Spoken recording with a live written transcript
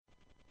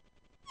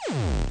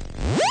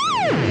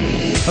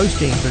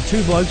hosting for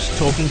Two Blokes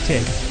Talking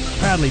Tech,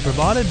 proudly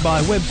provided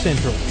by Web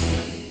Central.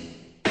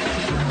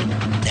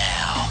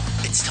 Now,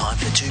 it's time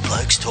for Two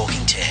Blokes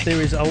Talking Tech.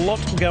 There is a lot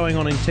going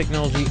on in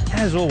technology,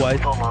 as always.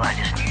 With all the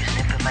latest news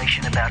and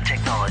information about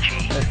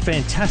technology.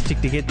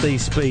 Fantastic to get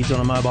these speeds on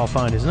a mobile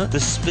phone, isn't it? The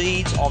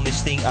speeds on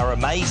this thing are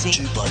amazing.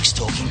 Two Blokes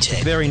Talking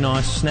Tech. Very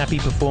nice, snappy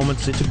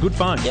performance. It's a good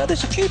phone. Yeah,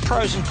 there's a few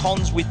pros and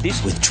cons with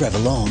this. With Trevor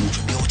Long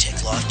from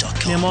YourTechLife.com.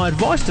 Now, my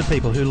advice to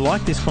people who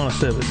like this kind of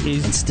service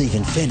is... And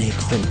Stephen Fennick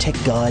from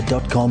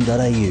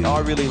TechGuide.com.au. I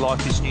really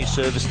like this new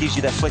service. Gives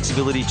you that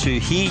flexibility to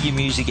hear your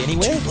music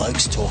anywhere. Two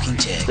Blokes Talking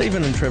Tech.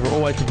 Stephen and Trevor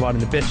always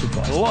providing the best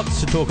advice. Lots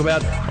to talk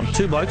about on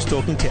Two Blokes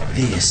Talking Tech.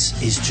 This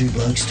is Two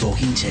Blokes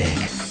Talking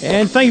Tech.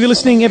 And thank you for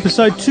listening,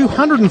 episode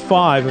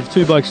 205 of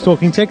Two Blokes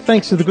Talking Tech.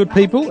 Thanks to the good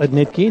people at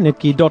Netgear,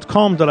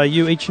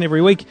 netgear.com.au each and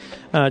every week.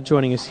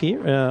 Joining us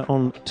here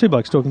on Two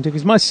Blokes Talking Tech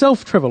is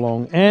myself, Trevor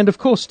Long, and of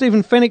course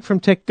Stephen Fennick from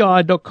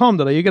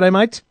techguide.com.au. G'day,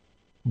 mate.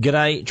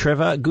 G'day,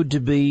 Trevor. Good to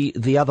be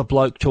the other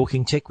bloke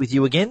talking tech with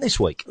you again this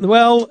week.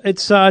 Well,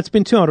 it's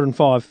been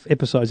 205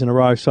 episodes in a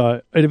row,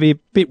 so it'd be a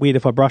bit weird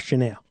if I brushed you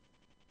now.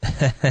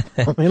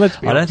 I mean, let's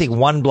be honest. I don't think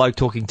one bloke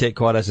talking tech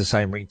quite has the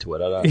same ring to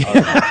it. I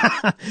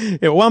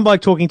don't. Yeah, one bloke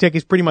talking tech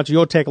is pretty much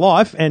your tech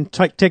life and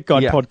Tech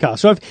Guide podcast.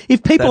 So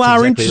if people That's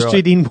are exactly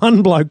interested in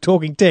one bloke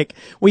talking tech,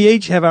 we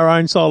each have our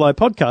own solo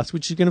podcast,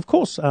 which you can of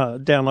course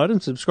download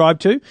and subscribe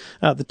to.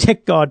 The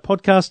Tech Guide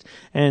podcast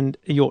and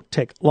Your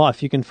Tech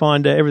Life. You can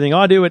find everything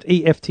I do at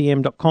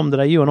eftm.com.au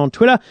and on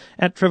Twitter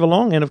at Trevor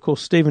Long, and of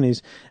course Stephen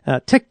is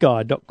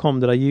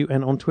techguide.com.au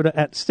and on Twitter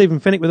at Stephen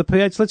Fennick with a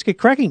PH. Let's get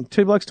cracking.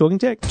 Two blokes talking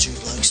tech. Two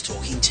Blokes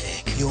Talking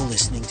Tech. You're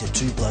listening to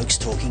Two Blokes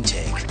Talking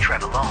Tech with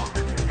Trevor Long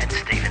and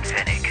Stephen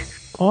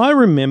Fennick. I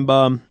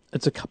remember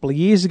it's a couple of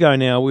years ago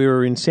now, we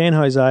were in San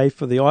Jose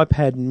for the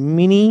iPad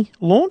mini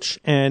launch,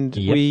 and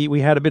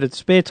we had a bit of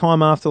spare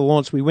time after the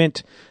launch. We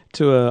went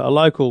to a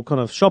local kind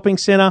of shopping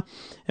centre,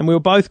 and we were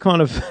both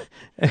kind of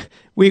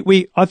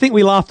I think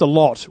we laughed a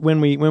lot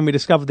when we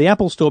discovered the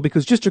Apple Store,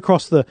 because just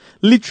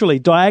literally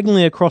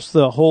diagonally across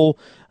the hall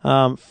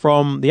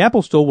from the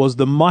Apple Store was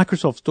the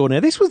Microsoft Store. Now,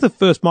 this was the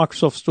first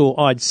Microsoft Store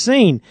I'd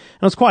seen,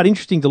 and it's quite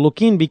interesting to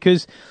look in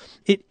because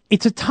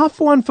it's a tough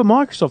one for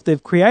Microsoft.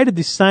 They've created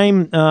this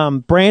same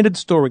branded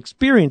store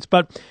experience,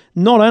 but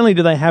not only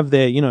do they have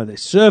their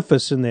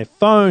Surface and their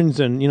phones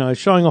and,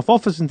 showing off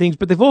Office and things,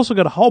 but they've also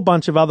got a whole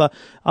bunch of other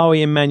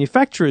OEM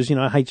manufacturers,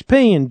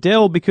 HP and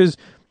Dell, because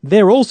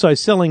they're also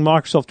selling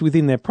Microsoft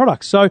within their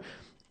products. So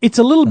it's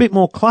a little bit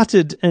more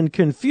cluttered and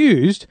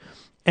confused.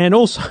 And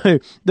also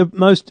the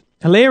most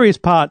hilarious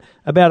part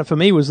about it for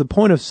me was the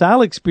point of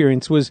sale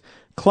experience was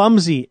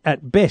clumsy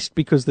at best,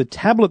 because the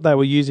tablet they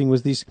were using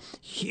was this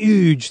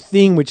huge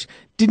thing which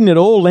didn't at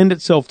all lend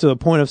itself to the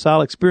point of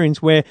sale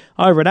experience, where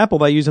over at Apple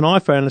they use an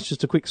iPhone and it's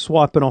just a quick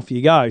swipe and off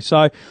you go.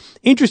 So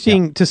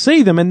interesting to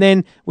see them. And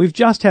then we've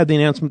just had the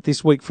announcement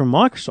this week from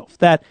Microsoft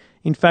that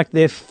in fact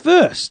their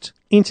first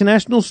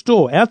international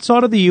store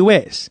outside of the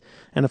US,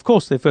 and of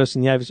course their first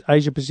in the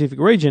Asia Pacific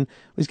region,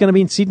 is going to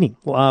be in Sydney.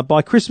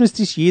 By Christmas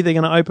this year, they're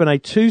going to open a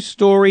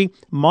 2-story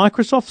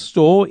Microsoft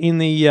store in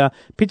the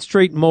Pitt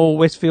Street Mall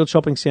Westfield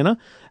Shopping Centre.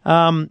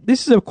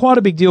 This is quite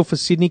a big deal for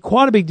Sydney,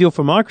 quite a big deal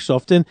for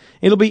Microsoft, and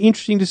it'll be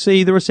interesting to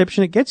see the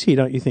reception it gets here,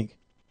 don't you think?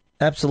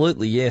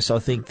 Absolutely, yes. I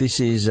think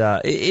this is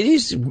it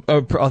is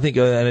I think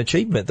an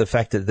achievement. The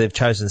fact that they've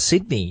chosen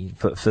Sydney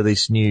for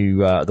this new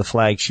the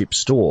flagship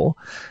store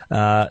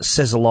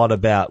says a lot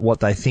about what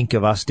they think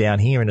of us down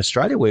here in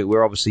Australia.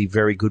 We're obviously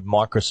very good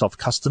Microsoft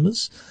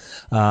customers,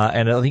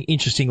 and I think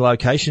interesting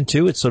location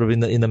too. It's sort of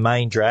in the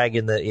main drag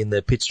in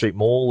the Pitt Street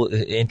Mall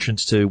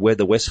entrance to where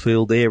the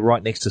Westfield there,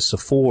 right next to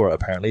Sephora.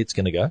 Apparently, it's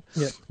going to go.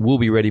 Yep. We'll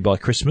be ready by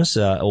Christmas.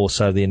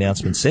 Also, the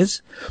announcement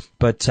says.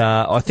 But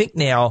I think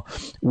now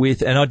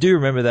and I do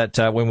remember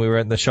that when we were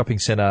in the shopping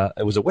centre,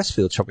 it was a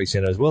Westfield shopping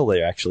centre as well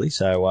there, actually.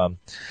 So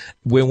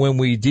when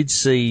we did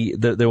see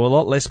that there were a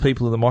lot less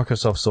people in the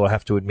Microsoft store, I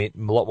have to admit,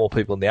 a lot more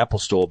people in the Apple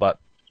store. But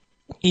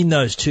in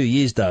those 2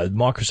 years, though,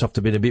 Microsoft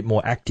have been a bit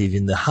more active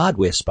in the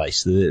hardware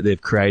space. They're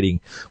creating,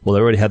 well,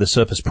 they already had the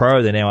Surface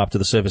Pro. They're now up to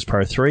the Surface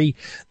Pro 3.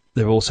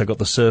 They've also got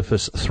the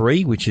Surface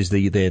 3, which is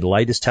their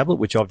latest tablet,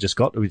 which I've just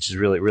got, which is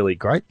really, really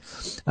great.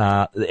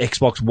 The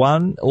Xbox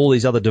One, all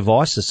these other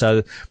devices,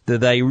 so that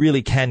they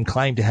really can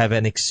claim to have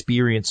an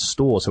experience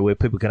store, so where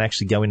people can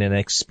actually go in and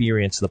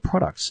experience the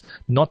products.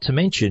 Not to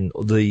mention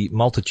the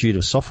multitude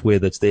of software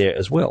that's there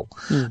as well.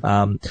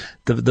 The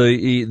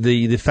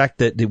fact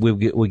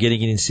that we're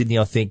getting it in Sydney,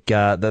 I think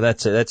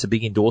that's a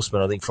big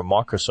endorsement. I think from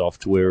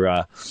Microsoft.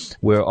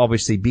 We're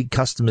obviously big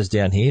customers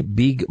down here,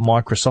 big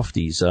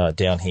Microsofties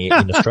down here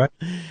in Australia.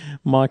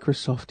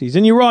 Microsofties.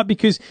 And you're right,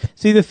 because,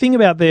 see, the thing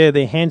about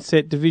their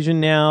handset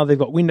division now, they've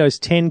got Windows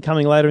 10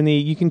 coming later in the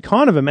year. You can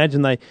kind of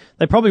imagine they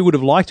probably would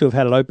have liked to have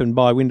had it open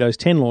by Windows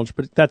 10 launch,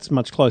 but that's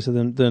much closer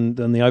than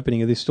the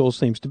opening of this store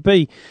seems to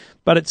be.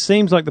 But it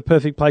seems like the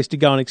perfect place to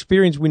go and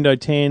experience Windows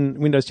 10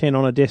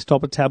 on a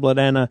desktop, a tablet,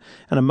 and a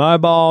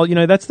mobile.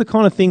 That's the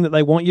kind of thing that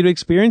they want you to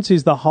experience,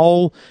 is the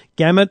whole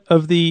gamut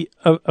of the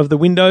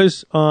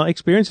Windows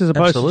experience, as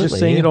opposed to just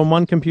seeing it on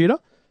one computer.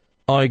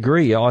 I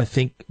agree. I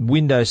think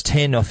Windows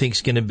 10, I think,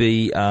 is going to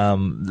be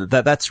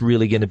that's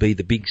really going to be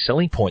the big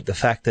selling point. The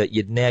fact that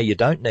now you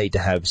don't need to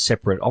have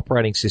separate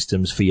operating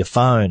systems for your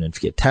phone and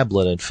for your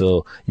tablet and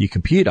for your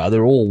computer.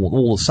 They're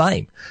all the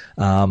same.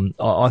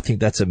 I think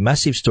that's a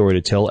massive story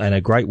to tell and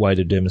a great way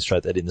to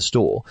demonstrate that in the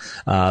store.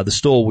 The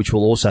store, which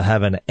will also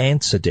have an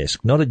answer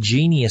desk, not a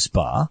Genius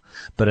bar,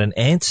 but an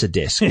answer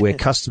desk where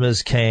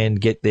customers can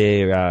get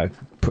their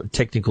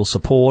technical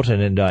support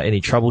and any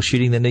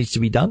troubleshooting that needs to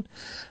be done.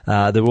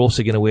 They're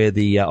also going to wear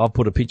I'll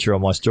put a picture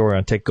on my story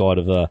on Tech Guide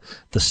of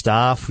the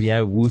staff,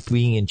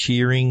 whooping and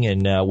cheering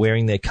and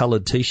wearing their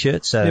coloured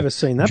T-shirts. Never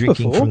seen that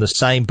drinking before. From the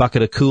same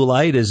bucket of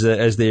Kool-Aid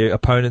as their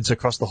opponents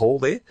across the hall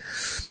there.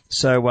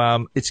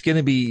 So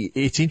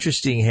it's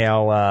interesting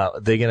how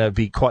they're going to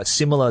be quite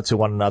similar to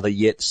one another,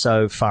 yet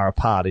so far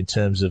apart in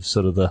terms of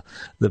sort of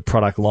the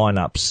product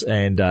lineups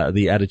and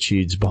the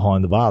attitudes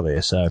behind the bar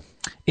there. So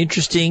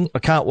interesting. I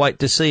can't wait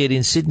to see it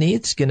in Sydney.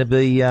 It's going to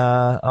be.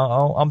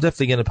 I'm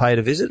definitely going to pay it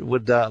a visit.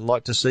 Would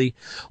like to see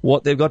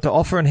what they've got to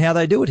offer and how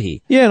they do it here.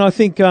 Yeah, and I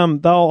think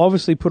they'll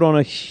obviously put on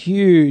a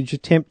huge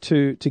attempt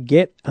to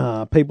get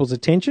people's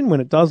attention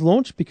when it does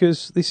launch,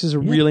 because this is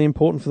really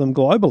important for them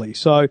globally.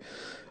 So.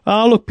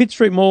 Look, Pitt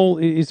Street Mall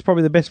is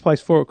probably the best place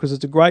for it because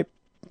it's a great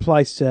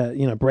place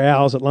to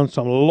browse at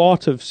lunchtime. A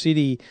lot of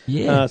city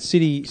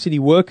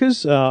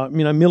workers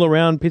mill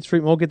around Pitt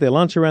Street Mall, get their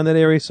lunch around that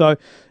area. So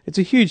it's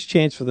a huge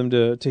chance for them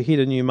to hit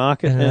a new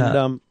market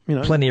and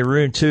plenty of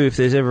room too. If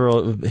there's ever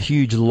a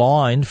huge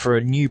line for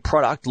a new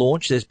product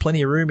launch, there's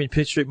plenty of room in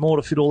Pitt Street Mall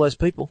to fit all those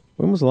people.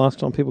 When was the last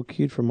time people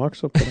queued for a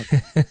Microsoft product?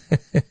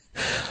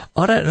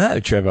 I don't know,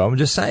 Trevor. I'm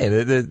just saying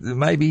that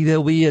maybe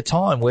there'll be a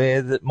time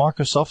where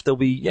Microsoft, there'll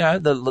be,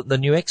 the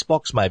new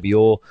Xbox maybe,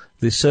 or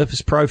the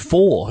Surface Pro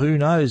 4. Who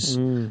knows?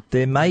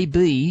 There may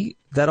be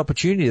that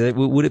opportunity.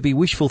 Would it be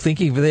wishful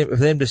thinking for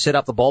them to set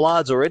up the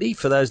bollards already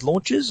for those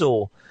launches,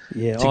 or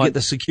get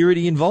the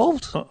security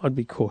involved? I'd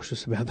be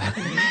cautious about that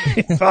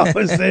if I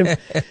was them.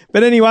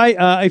 But anyway,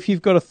 if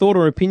you've got a thought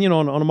or opinion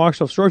on a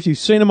Microsoft store, if you've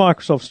seen a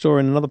Microsoft store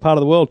in another part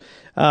of the world,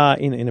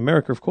 in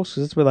America, of course,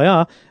 because that's where they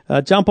are,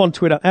 jump on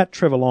Twitter at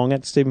Trevor Long,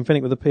 at Stephen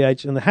Fennick with a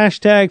PH, and the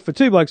hashtag for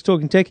Two Blokes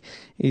Talking Tech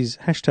is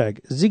hashtag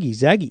Ziggy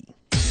Zaggy.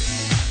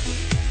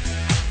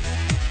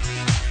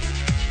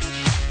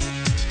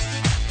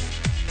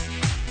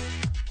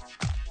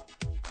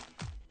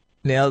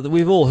 Now,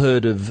 we've all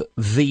heard of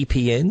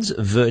VPNs,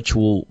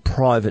 virtual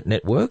private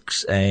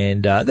networks,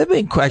 and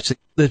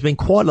there's been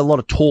quite a lot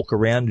of talk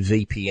around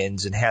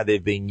VPNs and how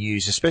they've been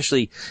used,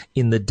 especially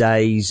in the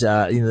days,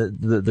 in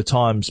the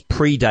times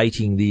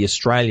predating the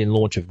Australian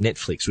launch of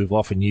Netflix. We've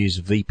often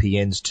used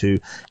VPNs to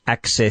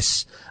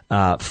access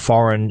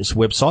foreign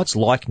websites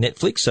like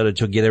Netflix, so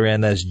to get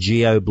around those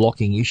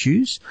geo-blocking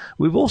issues.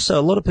 A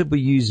lot of people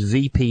use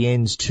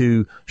VPNs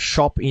to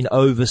shop in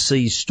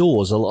overseas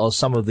stores.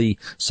 Some of the,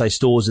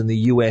 stores in the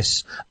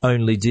US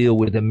only deal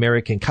with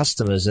American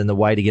customers, and the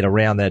way to get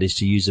around that is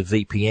to use a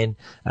VPN.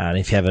 And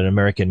if you have an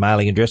American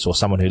mailing address or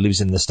someone who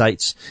lives in the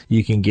States,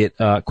 you can get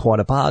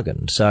quite a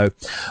bargain. So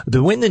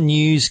when the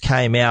news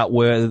came out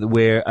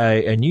where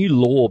a new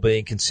law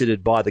being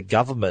considered by the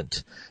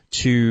government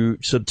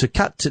it's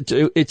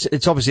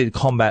obviously to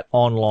combat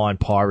online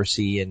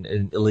piracy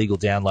and illegal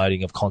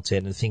downloading of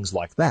content and things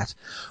like that.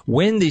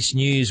 When this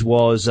news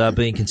was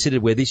being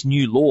considered, where this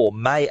new law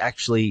may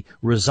actually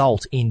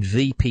result in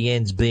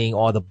VPNs being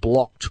either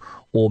blocked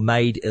or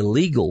made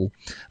illegal,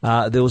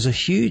 there was a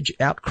huge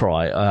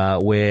outcry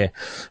where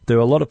there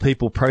are a lot of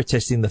people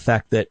protesting the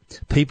fact that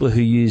people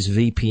who use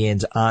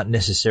VPNs aren't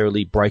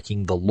necessarily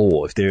breaking the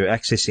law. If they're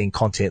accessing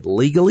content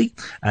legally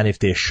and if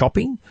they're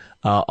shopping,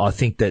 I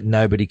think that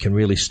nobody can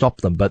really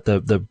stop them. But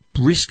the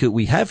risk that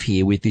we have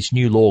here with this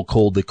new law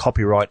called the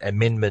Copyright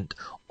Amendment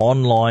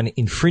Online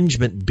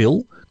Infringement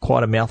Bill,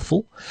 quite a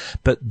mouthful,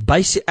 but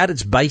at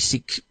its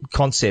basic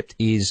concept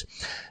is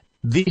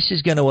this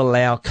is going to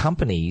allow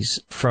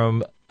companies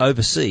from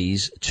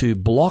overseas to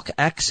block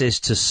access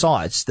to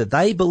sites that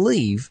they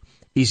believe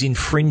is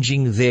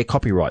infringing their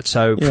copyright.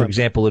 So, for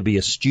example, it'd be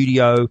a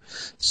studio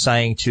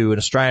saying to an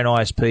Australian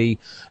ISP,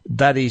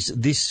 that is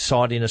this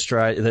site in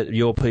Australia that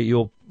your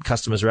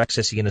customers are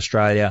accessing in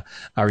Australia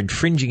are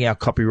infringing our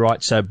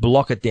copyright, so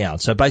block it down.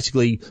 So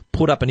basically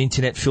put up an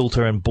internet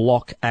filter and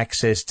block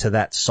access to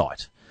that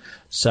site.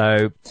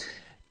 So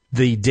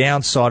the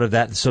downside of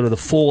that, sort of the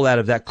fallout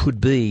of that, could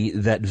be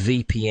that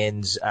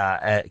VPNs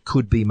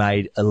could be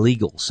made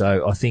illegal.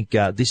 So I think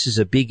this is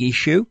a big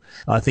issue.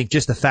 I think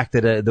just the fact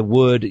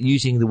that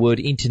using the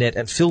word internet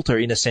and filter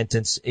in a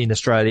sentence in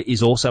Australia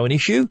is also an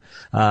issue.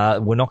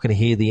 We're not going to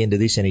hear the end of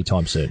this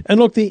anytime soon. And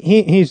look,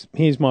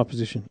 here's my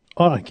position.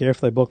 I don't care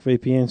if they block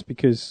VPNs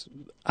because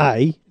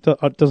A,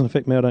 it doesn't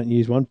affect me, I don't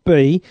use one.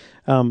 B,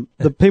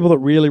 the people that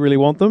really, really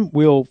want them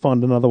will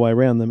find another way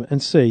around them.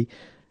 And C,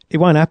 it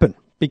won't happen.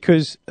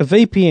 Because a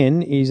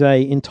VPN is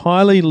a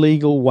entirely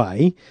legal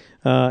way.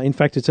 In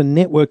fact, it's a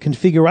network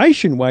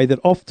configuration way that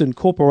often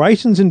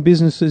corporations and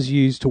businesses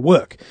use to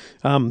work.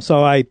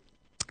 So a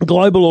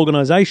global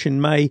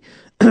organisation may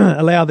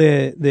allow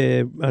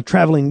their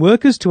travelling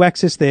workers to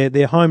access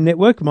their home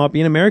network, it might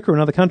be in America or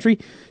another country,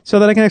 so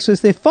that they can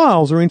access their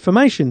files or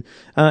information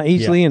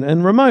easily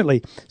and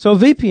remotely. So a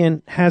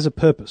VPN has a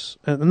purpose,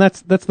 and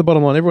that's the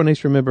bottom line. Everyone needs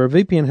to remember a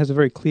VPN has a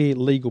very clear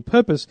legal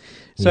purpose.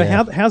 So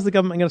how's the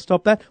government going to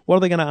stop that? What are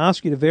they going to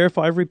ask you to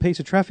verify every piece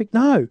of traffic?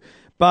 No.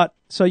 But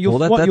so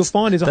what you'll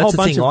find is a whole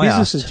bunch of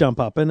businesses jump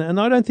up, and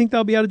I don't think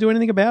they'll be able to do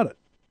anything about it.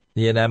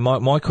 Yeah, no,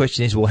 my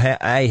question is, well, how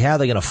are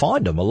they going to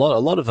find them? A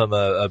lot of them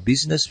are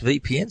business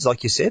VPNs,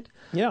 like you said.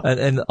 Yeah.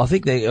 And I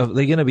think they're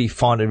going to be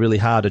finding it really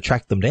hard to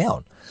track them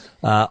down.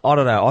 I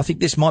don't know. I think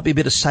this might be a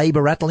bit of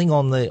saber rattling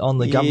on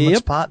the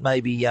government's part.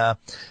 Maybe a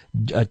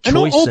Choice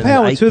and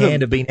ACAN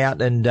have been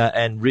out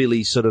and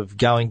really sort of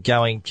going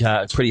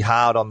pretty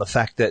hard on the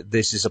fact that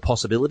this is a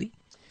possibility.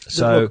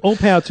 So look, all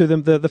power to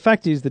them. The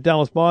fact is, the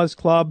Dallas Buyers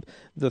Club,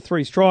 the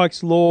Three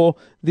Strikes Law,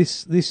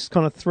 this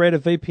kind of threat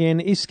of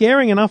VPN is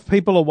scaring enough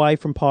people away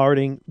from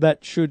pirating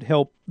that should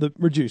help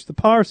reduce the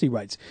piracy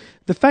rates.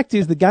 The fact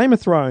is, the Game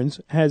of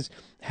Thrones has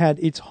had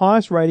its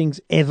highest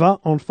ratings ever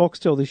on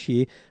Foxtel this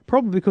year,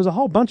 probably because a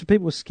whole bunch of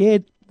people were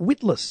scared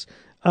witless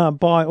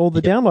by all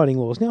the downloading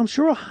laws. Now, I'm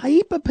sure a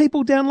heap of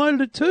people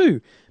downloaded it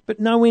too, but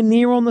nowhere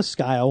near on the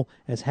scale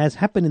as has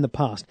happened in the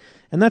past.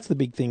 And that's the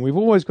big thing. We've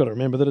always got to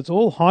remember that it's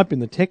all hype in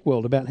the tech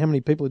world about how many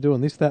people are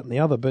doing this, that, and the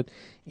other. But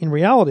in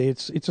reality,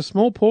 it's a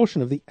small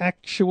portion of the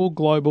actual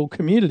global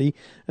community,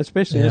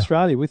 especially in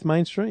Australia, with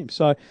mainstream.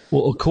 So,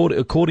 well,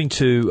 according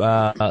to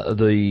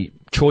the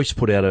Choice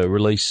put out a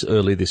release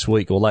earlier this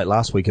week or late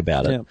last week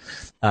about it.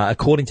 Yeah.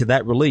 According to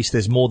that release,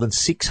 there's more than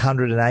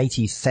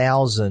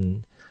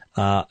 680,000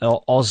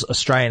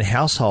 Australian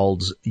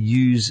households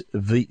use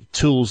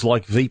tools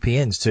like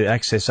VPNs to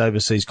access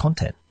overseas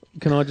content.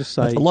 Can I just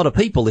say, a lot of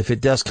people, if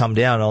it does come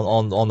down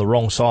on the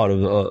wrong side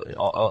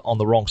on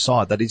the wrong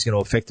side, that is going to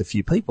affect a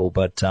few people.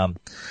 But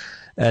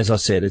as I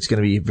said, it's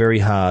going to be very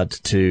hard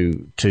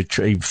to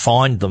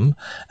find them,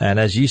 and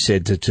as you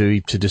said,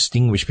 to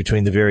distinguish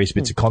between the various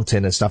bits of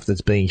content and stuff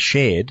that's being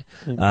shared.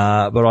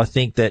 But I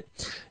think that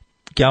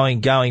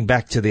going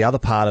back to the other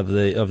part of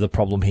the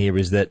problem here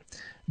is that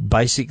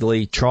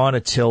basically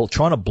trying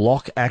to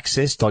block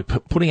access, like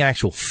putting an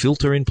actual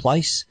filter in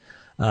place.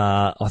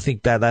 I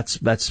think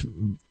that's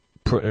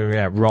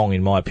wrong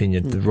in my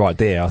opinion. Right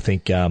there, I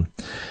think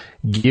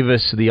give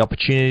us the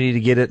opportunity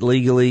to get it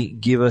legally,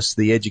 give us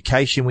the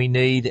education we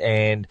need,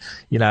 and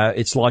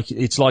it's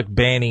like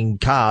banning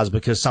cars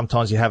because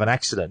sometimes you have an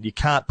accident. You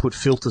can't put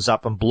filters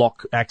up and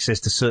block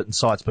access to certain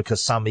sites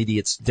because some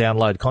idiots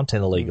download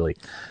content illegally.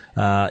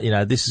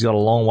 This has got a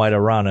long way to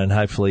run, and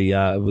hopefully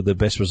the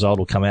best result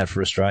will come out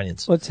for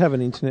Australians. Let's have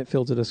an internet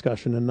filter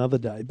discussion another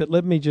day, but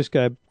let me just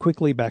go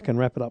quickly back and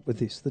wrap it up with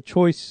this. The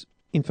Choice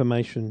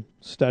Information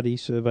Study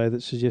survey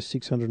that suggests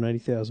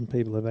 680,000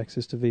 people have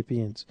access to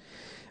VPNs.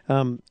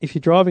 If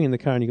you're driving in the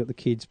car and you've got the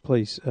kids,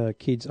 please,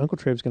 kids, Uncle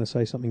Trev's going to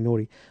say something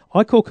naughty.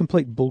 I call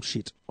complete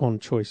bullshit on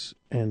Choice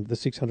and the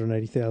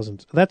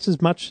 680,000. That's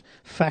as much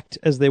fact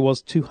as there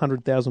was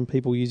 200,000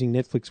 people using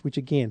Netflix, which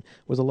again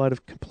was a load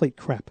of complete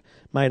crap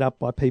made up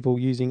by people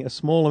using a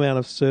small amount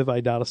of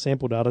survey data,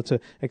 sample data, to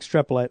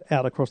extrapolate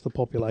out across the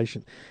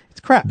population. It's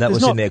crap. That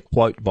was in their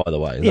quote, by the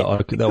way. Yeah,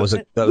 that was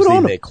in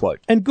their quote.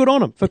 And good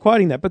on them for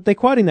quoting that. But they're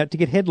quoting that to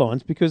get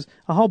headlines because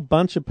a whole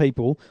bunch of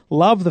people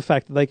love the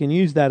fact that they can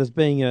use that as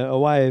being a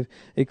way of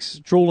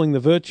extolling the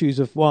virtues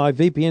of why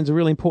VPNs are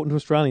really important to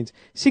Australians.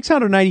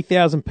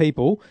 680,000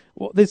 people.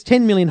 Well, there's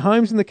 10 million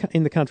homes in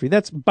the country.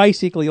 That's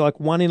basically like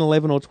 1 in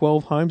 11 or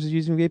 12 homes is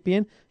using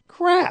VPN.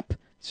 Crap.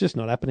 It's just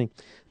not happening.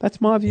 That's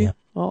my view. Yeah.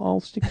 I'll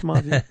stick to my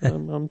view.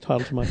 I'm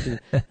entitled to my opinion.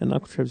 And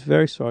Uncle Trev's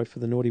very sorry for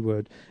the naughty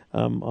word.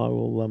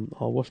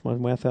 I'll wash my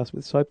mouth out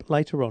with soap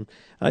later on.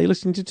 You're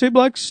listening to Two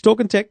Blokes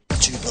Talking Tech.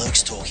 Two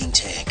Blokes Talking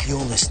Tech. You're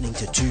listening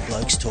to Two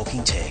Blokes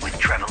Talking Tech with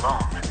Trevor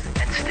Long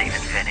and Stephen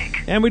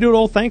Fennick. And we do it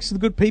all thanks to the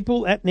good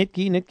people at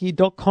Netgear,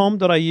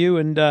 netgear.com.au.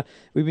 And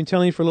we've been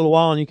telling you for a little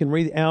while, and you can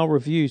read our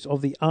reviews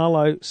of the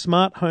Arlo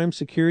Smart Home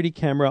Security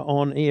Camera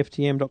on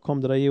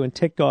EFTM.com.au and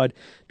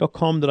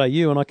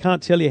techguide.com.au. And I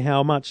can't tell you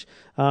how much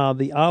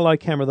the Arlo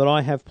camera that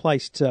I have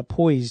placed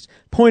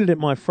pointed at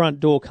my front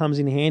door comes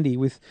in handy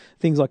with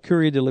things like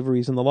courier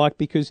deliveries and the like,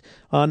 because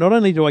not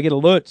only do I get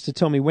alerts to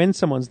tell me when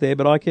someone's there,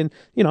 but I can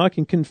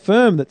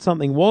confirm that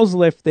something was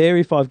left there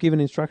if I've given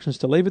instructions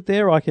to leave it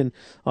there.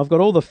 I've got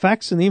all the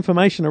facts and the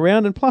information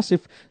around, and plus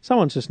if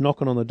someone's just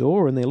knocking on the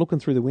door and they're looking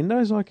through the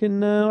windows, I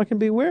can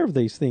be aware of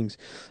these things.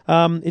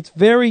 It's a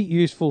very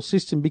useful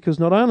system because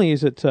not only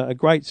is it a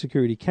great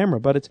security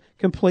camera, but it's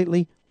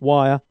completely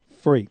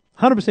wire-free.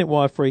 100%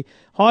 wire-free,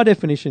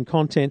 high-definition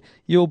content.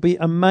 You'll be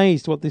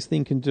amazed what this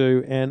thing can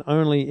do, and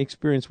only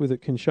experience with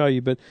it can show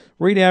you. But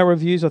read our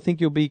reviews. I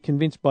think you'll be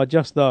convinced by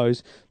just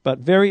those. But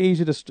very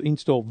easy to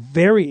install,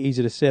 very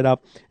easy to set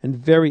up, and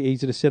very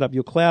easy to set up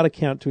your cloud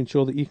account to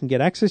ensure that you can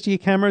get access to your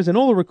cameras and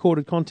all the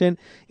recorded content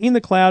in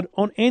the cloud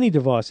on any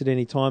device at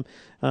any time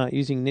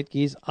using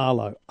Netgear's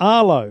Arlo.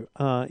 Arlo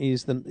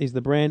is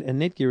the brand,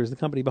 and Netgear is the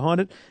company behind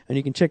it. And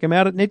you can check them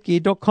out at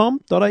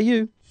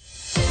netgear.com.au.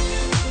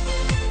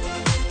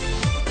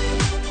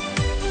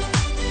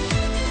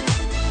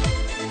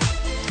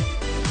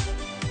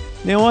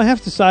 Now, I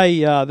have to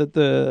say that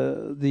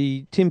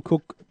the Tim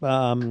Cook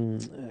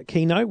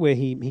keynote, where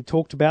he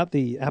talked about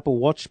the Apple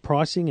Watch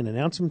pricing and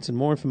announcements and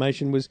more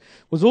information, was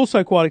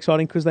also quite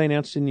exciting because they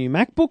announced a new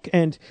MacBook,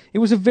 and it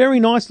was a very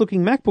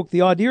nice-looking MacBook.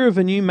 The idea of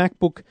a new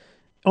MacBook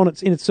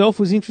in itself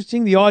was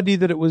interesting. The idea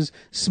that it was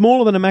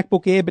smaller than a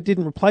MacBook Air but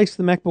didn't replace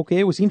the MacBook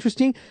Air was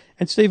interesting.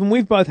 And Stephen,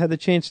 we've both had the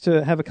chance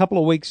to have a couple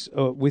of weeks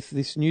with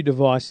this new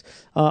device.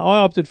 I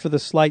opted for the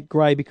slate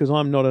grey because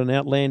I'm not an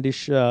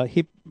outlandish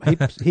hip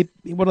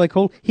what do they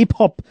call hip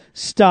hop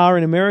star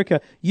in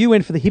America. You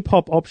went for the hip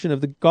hop option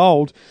of the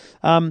gold.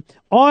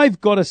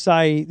 I've got to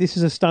say this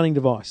is a stunning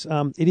device.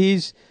 It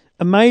is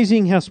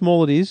amazing how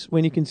small it is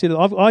when you consider.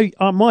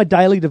 My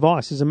daily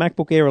device is a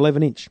MacBook Air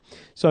 11-inch.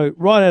 So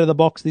right out of the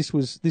box, this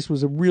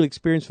was a real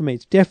experience for me.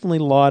 It's definitely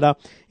lighter.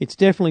 It's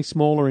definitely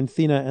smaller and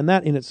thinner, and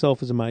that in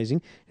itself is amazing.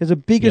 It has a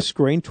bigger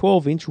screen,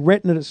 12-inch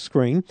Retina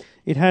screen.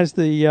 It has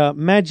the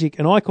magic,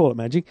 and I call it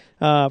magic,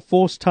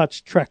 Force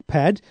Touch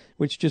trackpad,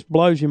 which just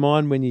blows your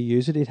mind when you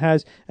use it. It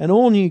has an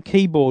all-new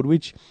keyboard,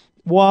 which,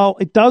 while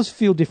it does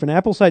feel different,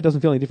 Apple say it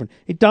doesn't feel any different.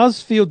 It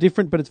does feel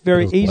different, but it's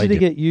very easy to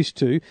get used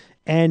to,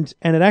 and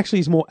it actually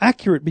is more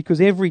accurate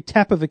because every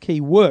tap of a key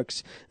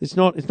works. It's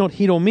not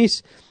hit or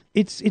miss.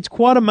 It's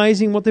quite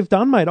amazing what they've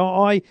done, mate.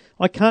 I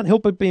can't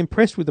help but be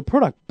impressed with the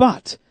product,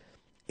 but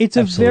it's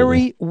a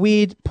very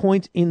weird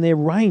point in their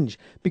range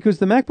because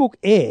the MacBook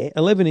Air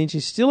 11-inch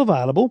is still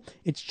available.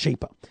 It's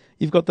cheaper.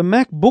 You've got the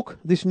MacBook,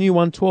 this new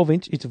one,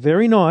 12-inch. It's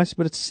very nice,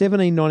 but it's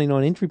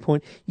 $17.99 entry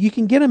point. You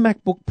can get a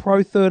MacBook Pro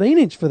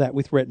 13-inch for that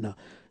with Retina.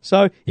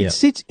 So it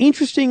sits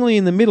interestingly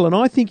in the middle, and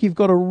I think you've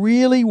got to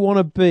really want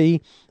to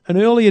be an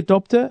early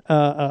adopter,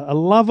 a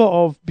lover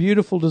of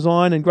beautiful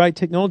design and great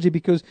technology,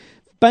 because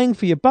bang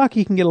for your buck,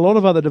 you can get a lot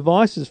of other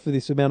devices for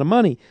this amount of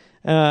money.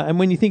 And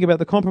when you think about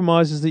the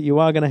compromises that you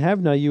are going to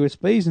have, no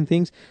USBs and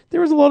things,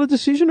 there is a lot of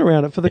decision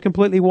around it for the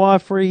completely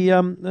wire-free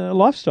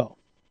lifestyle.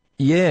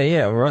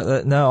 Yeah,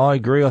 right. No, I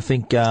agree. I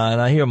think, and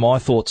I hear my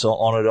thoughts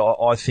on it.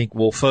 I think,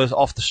 well, first,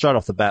 straight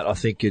off the bat, I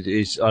think it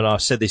is, and I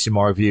said this in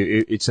my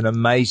review, it's an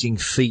amazing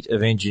feat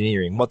of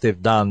engineering. What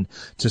they've done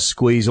to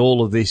squeeze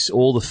all of this,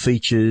 all the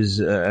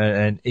features,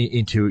 and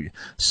into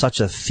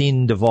such a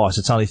thin device.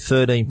 It's only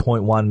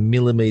 13.1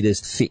 millimeters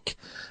thick.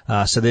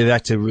 So they've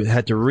had to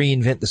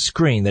reinvent the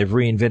screen. They've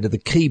reinvented the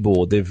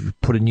keyboard. They've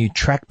put a new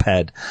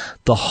trackpad,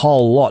 the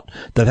whole lot.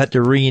 They've had to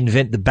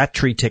reinvent the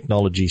battery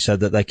technology so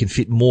that they can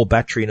fit more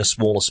battery in a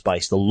smaller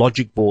space. The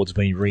logic board's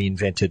been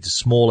reinvented,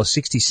 smaller,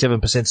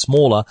 67%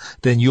 smaller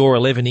than your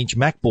 11-inch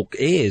MacBook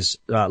Air's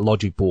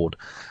logic board.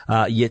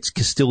 Yet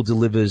still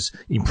delivers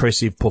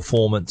impressive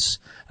performance,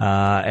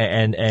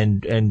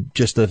 and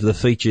just the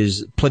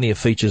features, plenty of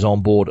features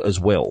on board as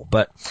well.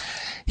 But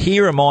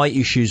here are my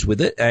issues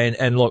with it,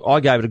 and look, I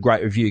gave it a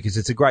great review because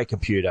it's a great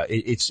computer.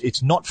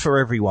 It's not for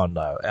everyone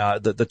though.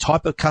 The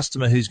type of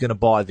customer who's going to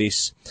buy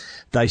this,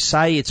 they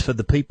say it's for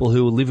the people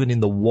who are living in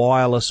the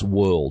wireless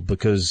world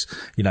because,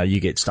 you know, you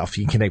get stuff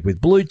you can connect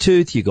with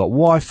Bluetooth, you got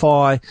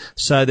Wi-Fi,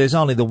 so there's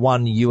only the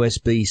one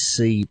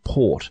USB-C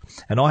port.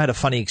 And I had a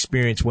funny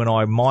experience when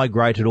I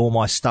migrated all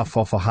my stuff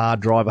off a hard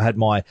drive. I had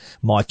my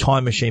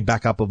Time Machine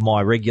backup of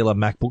my regular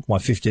MacBook, my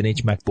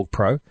 15-inch MacBook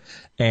Pro,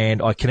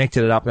 and I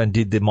connected it up and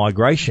did the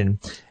migration,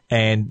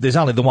 and there's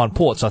only the one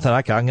port, so I thought,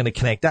 okay, I'm going to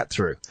connect that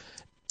through.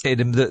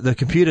 And the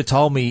computer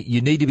told me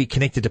you need to be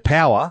connected to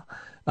power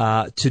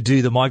to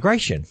do the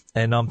migration.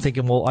 And I'm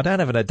thinking, well, I don't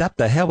have an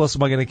adapter. How else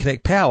am I going to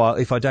connect power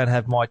if I don't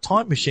have my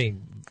Time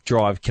Machine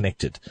drive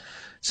connected?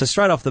 So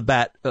straight off the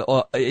bat,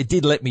 it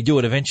did let me do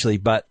it eventually,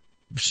 but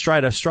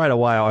straight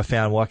away I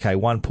found, well, okay,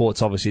 one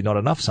port's obviously not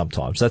enough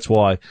sometimes. That's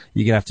why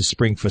you're going to have to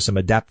spring for some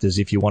adapters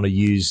if you want to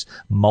use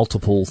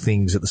multiple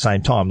things at the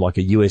same time, like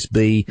a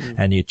USB,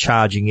 and you're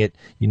charging it,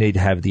 you need to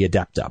have the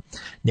adapter.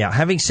 Now,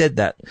 having said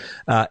that,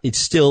 it's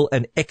still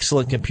an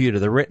excellent computer.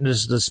 The Retina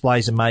display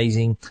is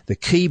amazing. The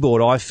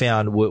keyboard I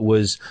found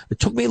it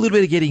took me a little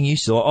bit of getting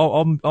used to.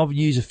 I've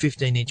used a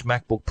 15-inch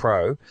MacBook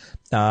Pro.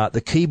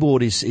 The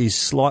keyboard is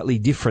slightly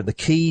different. The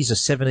keys are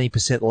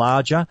 70%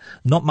 larger.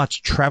 Not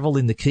much travel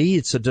in the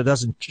key. It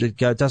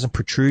doesn't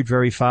protrude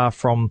very far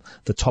from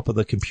the top of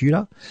the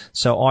computer.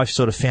 So I've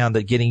sort of found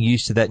that getting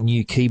used to that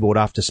new keyboard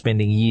after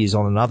spending years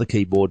on another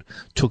keyboard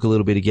took a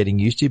little bit of getting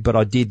used to, but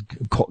I did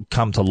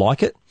come to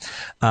like it.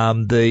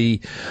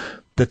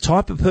 The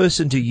type of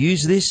person to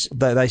use this,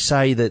 they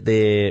say that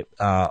they're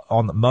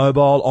on the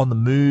mobile, on the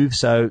move.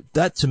 So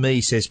that to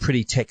me says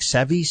pretty tech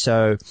savvy.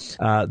 So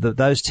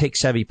those tech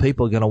savvy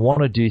people are going to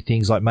want to do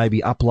things like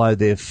maybe upload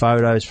their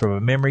photos from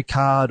a memory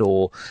card,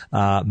 or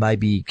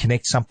maybe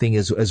connect something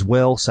as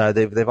well. So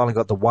they've only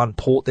got the one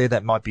port there. They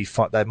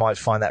might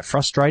find that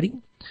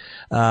frustrating.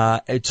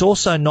 It's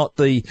also not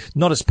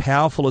as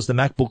powerful as the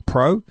MacBook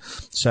Pro.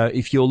 So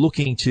if you're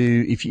looking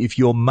to, if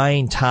your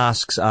main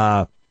tasks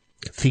are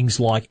things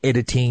like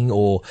editing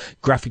or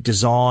graphic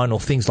design or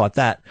things like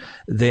that,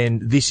 then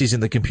this isn't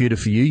the computer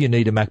for you. You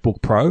need a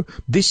MacBook Pro.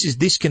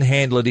 This can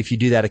handle it if you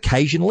do that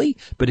occasionally,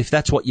 but if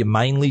that's what you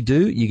mainly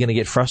do, you're going to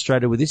get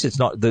frustrated with this. It's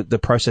not, the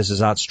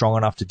processors aren't strong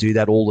enough to do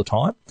that all the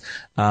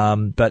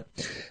time. But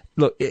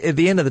look, at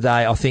the end of the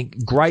day, I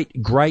think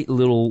great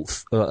little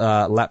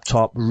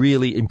laptop,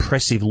 really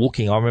impressive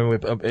looking. I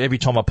remember every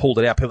time I pulled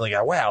it out, people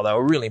go, wow, they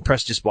were really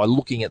impressed just by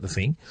looking at the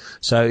thing.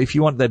 So if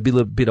you want that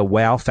bit of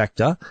wow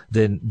factor,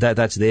 then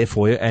that's there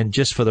for you. And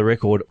just for the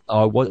record,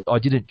 I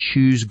didn't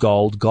choose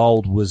gold.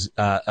 Gold was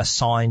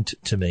assigned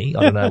to me.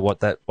 I don't know what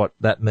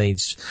that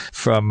means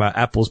from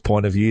Apple's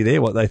point of view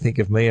there, what they think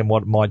of me and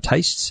what my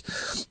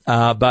tastes.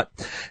 But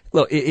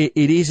look,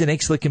 it is an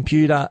excellent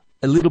computer.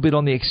 A little bit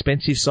on the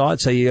expensive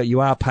side, so you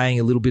are paying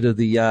a little bit of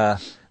the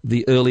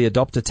early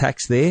adopter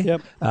tax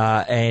there.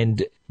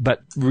 Yep.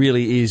 But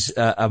really is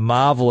a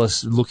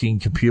marvelous looking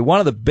computer, one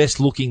of the best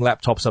looking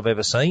laptops I've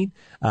ever seen.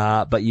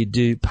 But you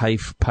do pay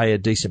a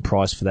decent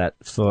price for that.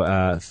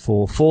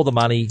 For the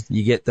money,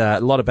 you get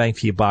a lot of bang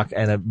for your buck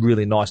and a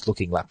really nice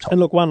looking laptop. And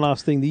look, one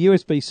last thing: the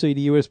USB-C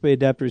to USB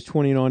adapter is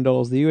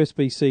 $29. The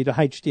USB-C to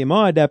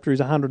HDMI adapter is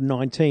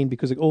 $119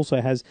 because it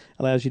also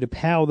allows you to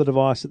power the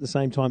device at the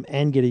same time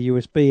and get a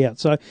USB out.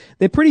 So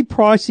they're pretty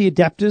pricey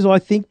adapters, I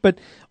think. But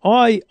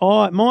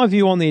my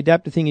view on the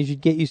adapter thing is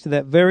you'd get used to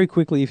that very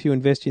quickly if you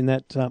invest in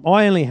that.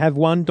 I only have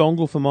one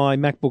dongle for my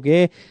MacBook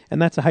Air,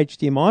 and that's a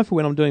HDMI for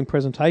when I'm doing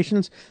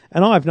presentations.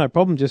 And I have no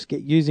problem just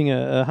using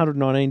a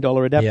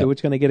 $119 adapter, which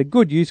is going to get a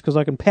good use because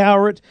I can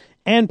power it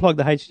and plug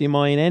the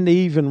HDMI in and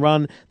even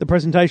run the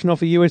presentation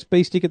off a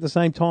USB stick at the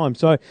same time.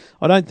 So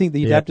I don't think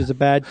the adapter's a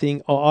bad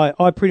thing.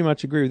 I pretty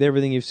much agree with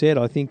everything you've said.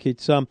 I think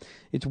it's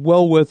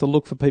well worth a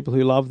look for people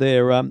who love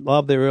their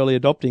early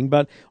adopting,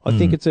 but I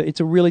think it's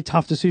a really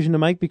tough decision to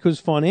make because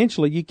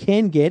financially you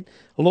can get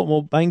a lot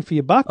more bang for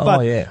your buck.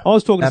 I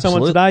was talking to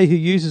someone today who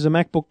uses a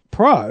MacBook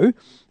Pro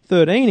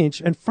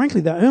 13-inch, and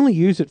frankly, they only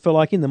use it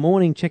for in the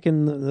morning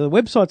checking the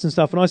websites and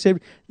stuff. And I said,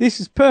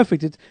 this is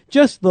perfect. It's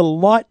just the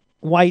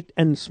lightweight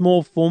and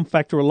small form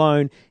factor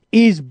alone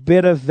is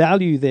better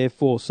value,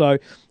 therefore. So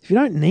if you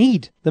don't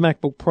need the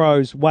MacBook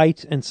Pro's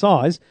weight and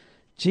size,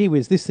 gee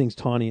whiz, this thing's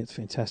tiny. It's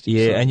fantastic.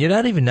 Yeah, and you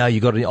don't even know you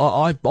got it.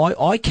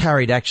 I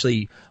carried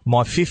actually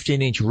my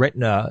 15-inch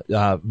Retina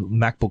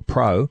MacBook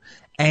Pro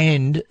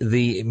and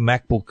the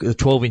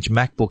 12-inch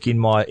MacBook in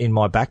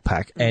my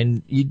backpack,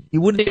 and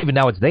you wouldn't even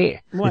know it's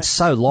there. Right. It's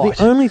so light.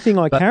 The only thing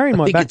I carry in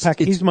my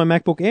backpack is my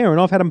MacBook Air, and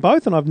I've had them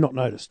both, and I've not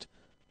noticed.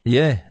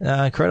 Yeah,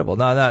 incredible.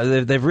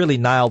 No, they've really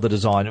nailed the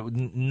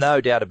design. No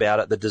doubt about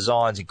it. The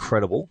design's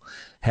incredible.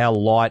 How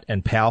light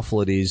and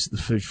powerful it is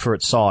for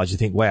its size. You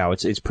think, wow,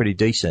 it's pretty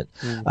decent.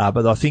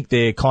 But I think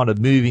they're kind of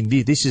moving.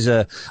 This is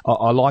I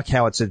like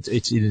how it's in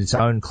its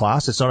own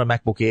class. It's not a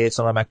MacBook Air. It's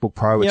not a MacBook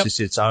Pro. It's just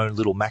its own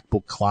little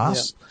MacBook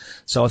class. Yep.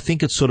 So I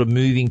think it's sort of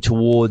moving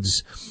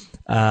towards,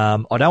 I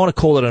don't want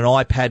to call it an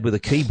iPad with a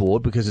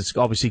keyboard because it's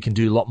obviously can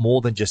do a lot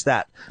more than just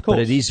that. But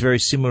it is very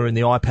similar in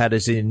the iPad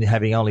as in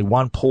having only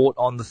one port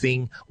on the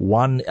thing,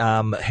 one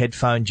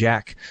headphone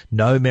jack,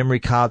 no memory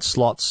card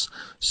slots.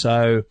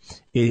 So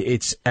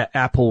it's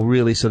Apple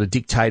really sort of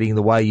dictating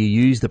the way you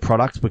use the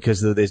product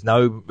because there's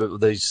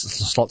these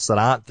slots that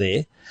aren't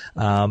there.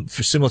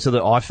 Similar to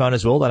the iPhone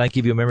as well, they don't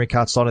give you a memory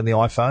card slot in the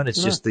iPhone.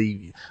 It's just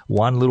the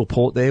one little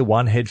port there,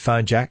 one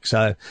headphone jack.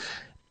 So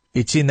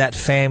it's in that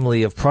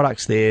family of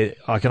products there.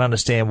 I can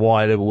understand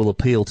why it will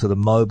appeal to the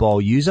mobile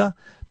user.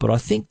 But I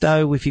think,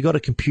 though, if you've got a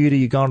computer,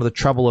 you're going to the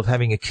trouble of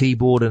having a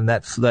keyboard and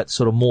that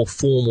sort of more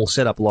formal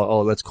setup,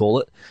 let's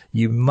call it,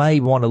 you may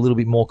want a little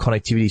bit more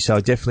connectivity.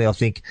 So definitely, I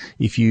think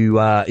if you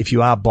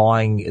are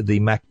buying the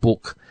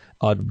MacBook,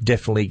 I'd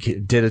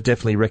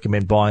definitely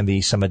recommend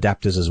buying some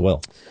adapters as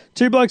well.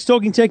 Two Blokes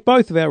Talking Tech.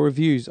 Both of our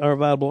reviews are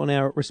available on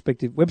our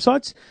respective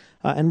websites.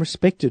 And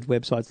respected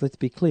websites, let's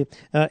be clear,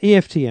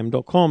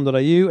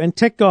 EFTM.com.au and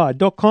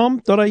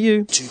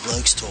techguide.com.au. Two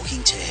Blokes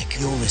Talking Tech.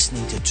 You're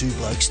listening to Two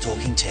Blokes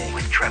Talking Tech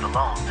with Trevor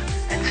Long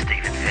and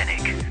Stephen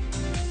Fennick.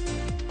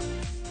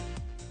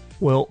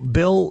 Well,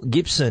 Belle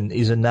Gibson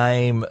is a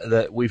name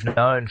that we've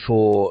known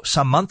for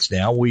some months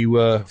now. We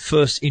were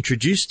first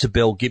introduced to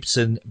Belle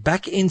Gibson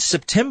back in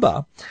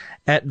September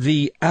at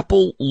the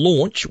Apple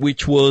launch,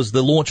 which was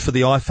the launch for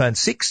the iPhone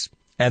 6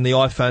 and the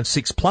iPhone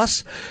 6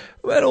 Plus.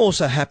 It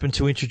also happened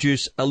to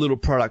introduce a little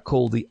product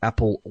called the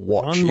Apple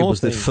Watch. It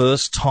was the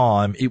first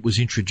time it was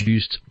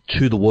introduced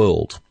to the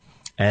world.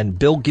 And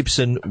Belle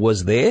Gibson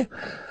was there,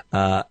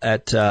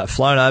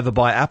 flown over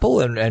by Apple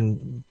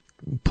and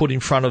put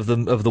in front of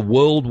the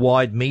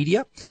worldwide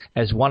media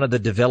as one of the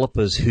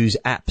developers whose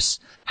apps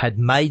had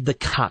made the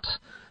cut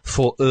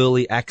for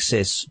early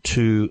access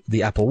to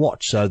the Apple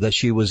Watch, so that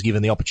she was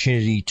given the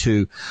opportunity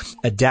to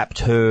adapt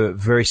her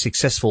very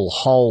successful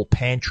whole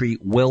pantry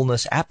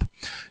wellness app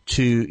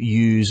to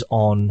use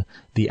on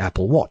the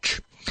Apple Watch.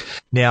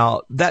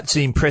 Now, that's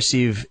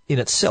impressive in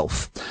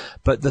itself,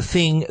 but the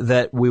thing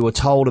that we were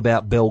told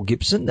about Belle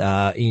Gibson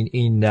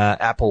in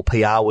Apple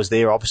PR was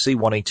there, obviously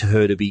wanting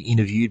her to be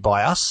interviewed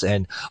by us,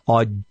 and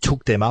I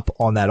took them up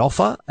on that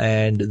offer.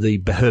 And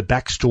her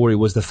backstory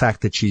was the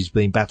fact that she's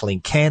been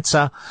battling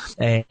cancer,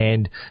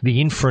 and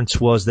the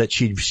inference was that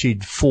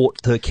she'd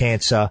fought her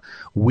cancer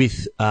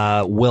with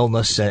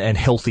wellness and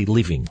healthy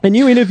living. And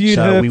you interviewed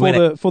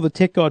her for the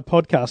Tech Guide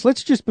podcast.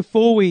 Let's just,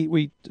 before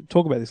we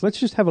talk about this, let's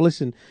just have a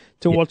listen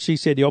to what she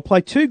said to you. I'll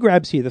play two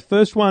grabs here. The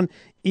first one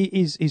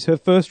is her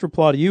first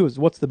reply to you, is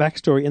what's the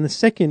backstory, and the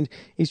second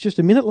is just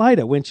a minute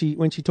later when she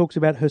talks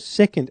about her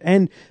second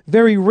and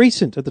very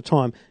recent at the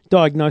time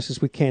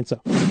diagnosis with cancer.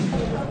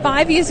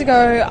 5 years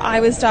ago, I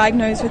was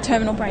diagnosed with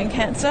terminal brain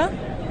cancer.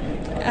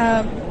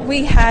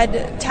 We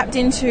had tapped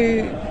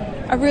into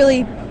a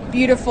really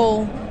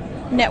beautiful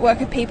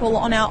network of people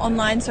on our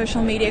online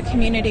social media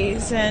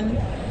communities, and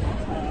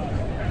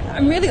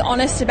I'm really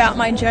honest about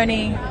my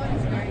journey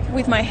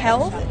with my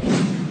health.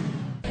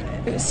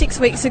 6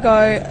 weeks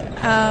ago,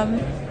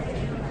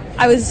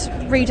 I was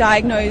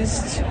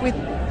re-diagnosed with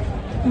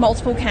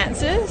multiple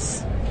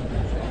cancers,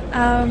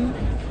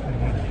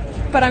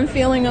 but I'm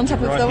feeling on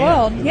top of the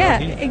world. Yeah,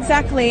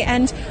 exactly.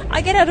 And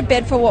I get out of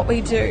bed for what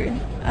we do.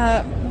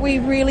 We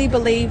really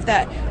believe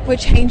that we're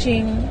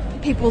changing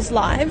people's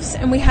lives,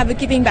 and we have a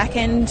giving back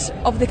end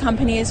of the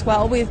company as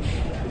well, with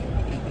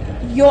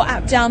your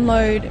app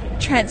download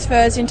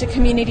transfers into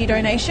community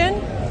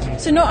donation.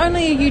 So not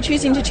only are you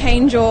choosing to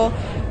change or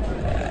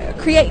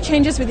create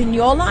changes within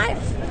your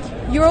life,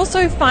 you're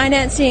also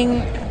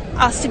financing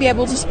us to be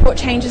able to support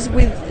changes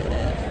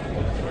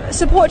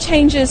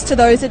to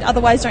those that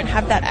otherwise don't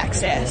have that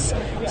access.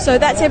 So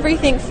that's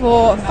everything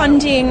for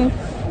funding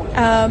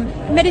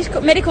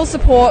medical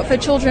support for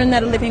children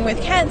that are living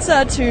with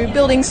cancer, to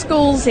building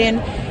schools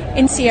in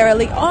Sierra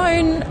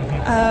Leone.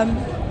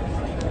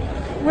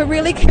 We're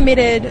really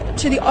committed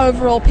to the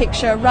overall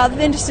picture rather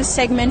than just a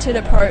segmented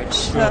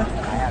approach.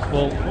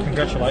 Well,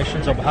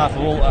 congratulations on behalf of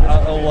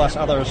all us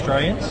other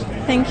Australians.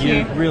 Thank you.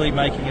 You're really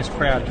making us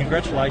proud.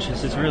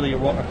 Congratulations. It's really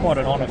quite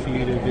an honour for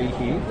you to be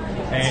here.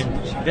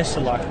 And best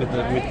of luck with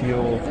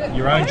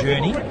your own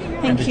journey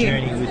and the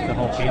journey with the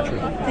whole pantry.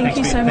 Thank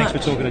you so much.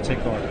 Thanks for talking to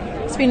Tech Guide.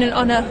 It's been an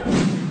honour.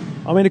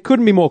 I mean, it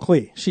couldn't be more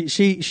clear.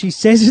 She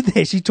says it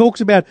there. She talks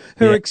about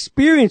her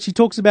experience. She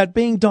talks about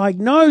being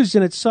diagnosed,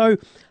 and it's so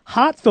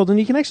heartfelt, and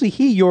you can actually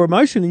hear your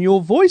emotion in your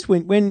voice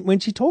when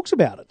she talks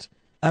about it.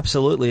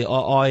 Absolutely. She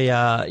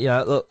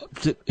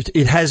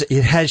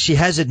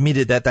has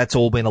admitted that that's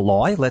all been a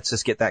lie. Let's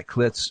just get that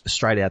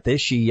straight out there.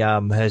 She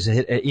has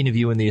an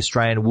interview in the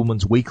Australian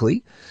Woman's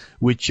Weekly,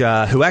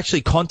 who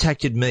actually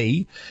contacted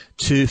me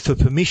for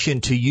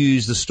permission to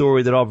use the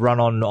story that I've run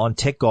on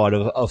Tech Guide,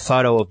 of a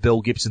photo of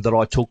Belle Gibson that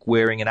I took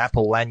wearing an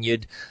Apple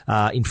lanyard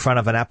in front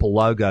of an Apple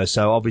logo.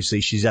 So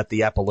obviously she's at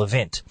the Apple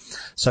event.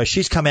 So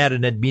she's come out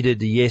and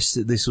admitted, yes,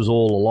 that this was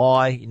all a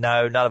lie.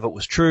 No, none of it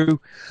was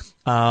true.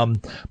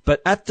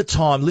 But at the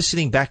time,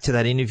 listening back to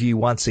that interview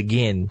once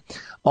again,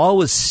 I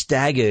was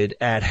staggered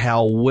at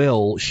how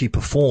well she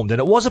performed. And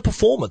it was a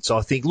performance,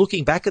 I think,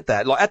 looking back at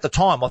that. Like, at the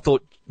time, I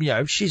thought,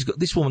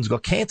 this woman's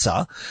got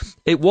cancer.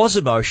 It was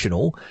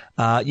emotional.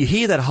 You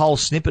hear that whole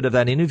snippet of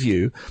that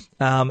interview,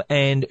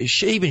 and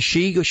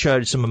she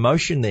showed some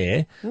emotion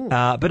there.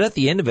 But at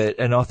the end of it,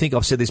 and I think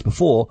I've said this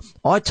before,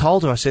 I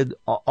told her, I said,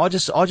 I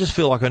just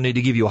feel like I need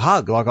to give you a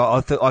hug. Like,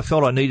 I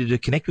felt I needed to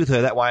connect with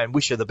her that way and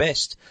wish her the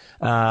best,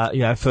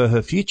 for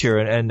her future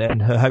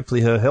and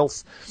hopefully her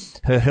health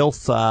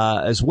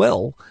as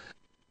well.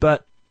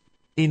 But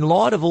in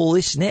light of all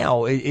this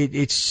now, I've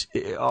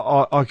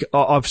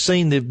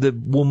seen the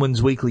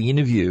Woman's Weekly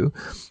interview,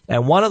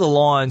 and one of the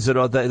lines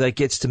that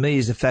gets to me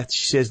is the fact that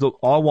she says, look,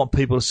 I want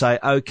people to say,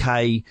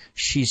 okay,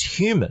 she's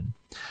human.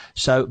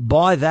 So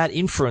by that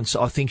inference,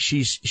 I think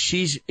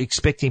she's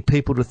expecting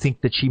people to think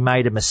that she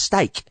made a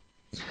mistake.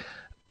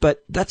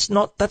 But that's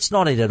not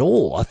it at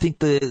all. I think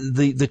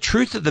the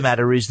truth of the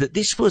matter is that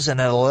this was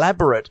an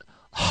elaborate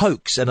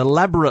hoax, an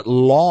elaborate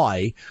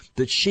lie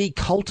that she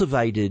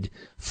cultivated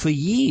for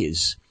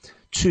years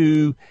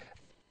to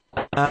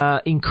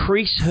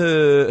increase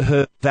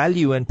her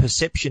value and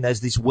perception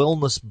as this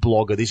wellness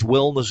blogger, this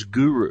wellness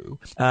guru,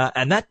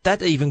 and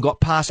that even got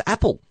past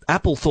Apple.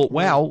 Apple thought,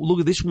 wow, look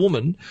at this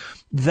woman.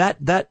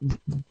 That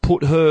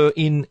put her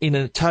in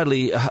a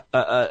totally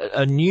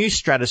a new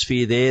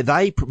stratosphere there.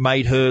 They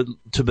made her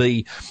to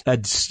be a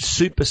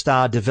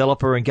superstar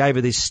developer and gave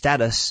her this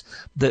status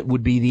that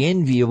would be the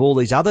envy of all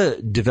these other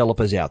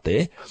developers out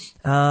there.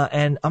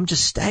 And I'm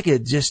just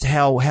staggered just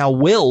how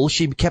well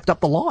she kept up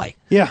the lie.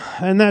 Yeah,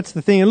 and that's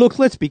the thing. And look,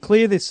 let's be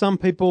clear, there's some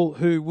people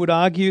who would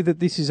argue that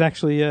this is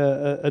actually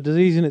a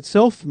disease in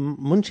itself.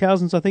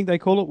 Munchausen's, I think they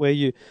call it, where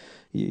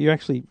you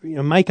actually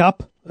make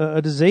up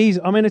a disease.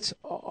 I mean,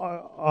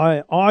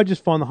 I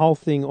just find the whole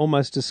thing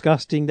almost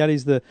disgusting. That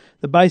is the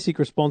basic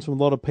response from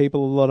a lot of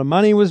people. A lot of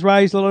money was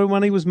raised, a lot of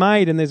money was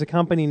made, and there's a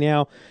company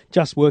now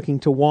just working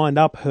to wind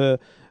up her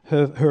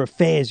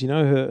affairs,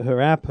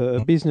 her app,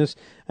 her business.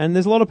 And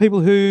there's a lot of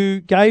people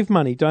who gave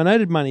money,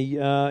 donated money,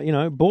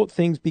 bought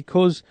things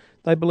because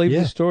they believe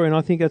the story. And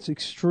I think that's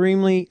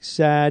extremely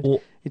sad.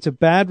 It's a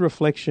bad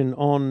reflection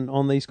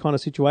on these kind of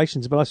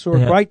situations. But I saw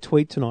a great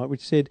tweet tonight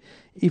which said,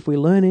 if we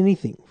learn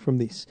anything from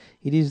this,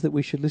 it is that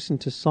we should listen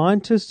to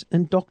scientists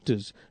and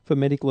doctors for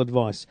medical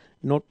advice,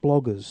 not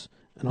bloggers.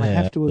 And I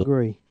have to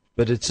agree.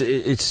 But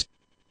it's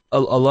a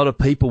lot of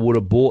people would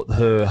have bought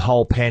her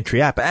whole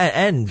pantry app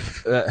and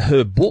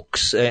her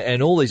books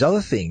and all these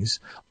other things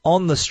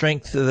on the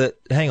strength that,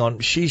 hang on,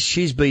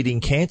 she's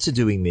beating cancer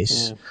doing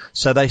this. Yeah.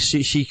 So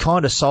she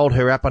kind of sold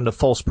her app under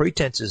false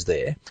pretenses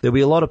there. There'll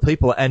be a lot of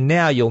people, and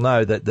now you'll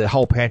know that the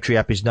whole pantry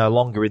app is no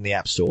longer in the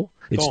App Store.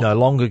 It's no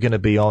longer going to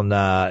be on,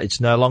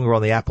 it's no longer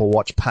on the Apple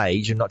Watch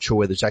page. I'm not sure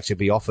whether it's actually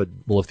be offered.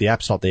 Well, if the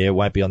app's not there, it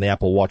won't be on the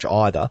Apple Watch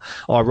either.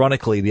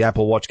 Ironically, the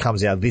Apple Watch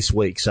comes out this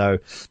week, so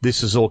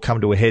this has all come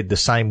to a head the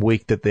same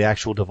week that the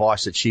actual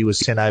device that she was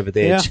sent over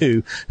there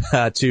to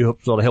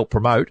sort of help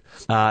promote,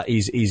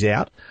 is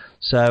out.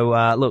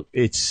 So, look,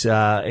 it's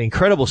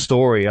incredible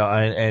story,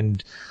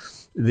 and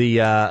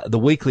the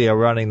weekly are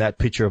running that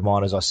picture of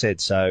mine, as I said.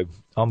 So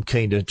I'm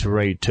keen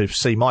to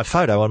see my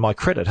photo and my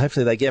credit.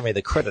 Hopefully they give me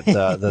the credit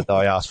that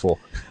I asked for.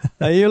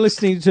 You're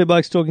listening to Two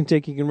Blokes Talking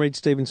Tech. You can read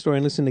Stephen's story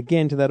and listen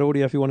again to that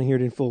audio if you want to hear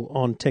it in full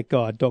on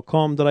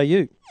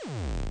techguide.com.au.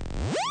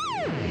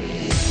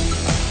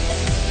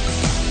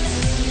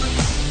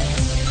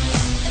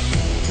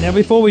 Now,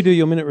 before we do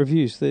your minute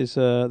reviews, there's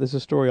a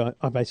story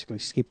I basically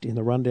skipped in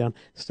the rundown.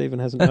 Stephen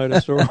hasn't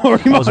noticed, or I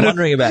was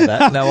wondering about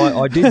that.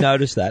 No, I did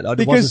notice that. I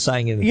wasn't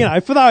saying anything. You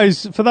know, for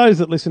those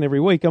that listen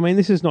every week, I mean,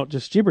 this is not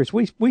just gibberish.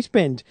 We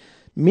spend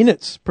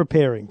minutes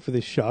preparing for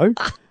this show,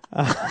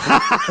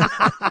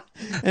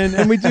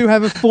 and we do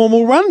have a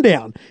formal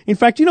rundown. In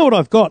fact, you know what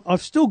I've got?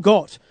 I've still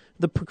got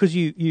because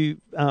you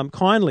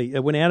kindly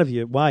went out of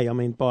your way, I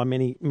mean, by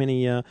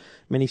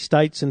many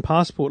states and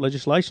passport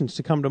legislations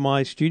to come to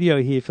my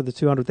studio here for the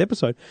 200th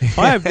episode.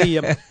 I have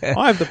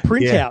the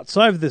printouts.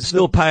 I have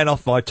still paying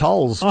off my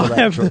tolls for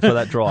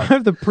that drive. I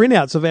have the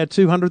printouts of our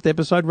 200th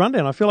episode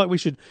rundown. I feel like we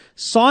should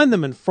sign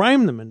them and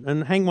frame them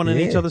and hang one in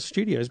each other's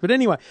studios. But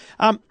anyway,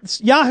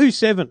 Yahoo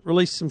 7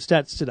 released some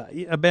stats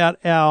today about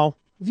our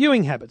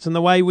viewing habits and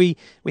the way we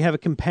have a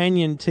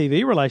companion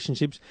TV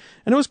relationships.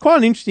 And it was quite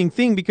an interesting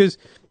thing because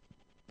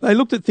they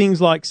looked at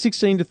things like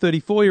 16 to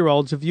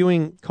 34-year-olds are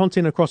viewing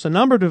content across a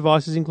number of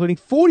devices, including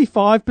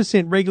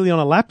 45% regularly on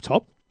a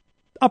laptop,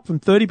 up from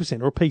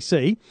 30%, or a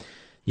PC,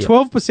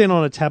 12%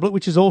 on a tablet,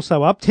 which is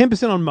also up,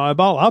 10% on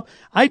mobile, up,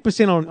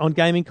 8% on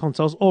gaming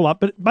consoles, all up.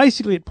 But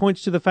basically it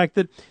points to the fact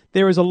that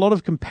there is a lot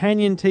of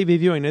companion TV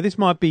viewing. Now, this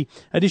might be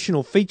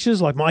additional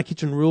features like My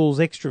Kitchen Rules,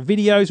 extra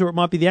videos, or it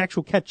might be the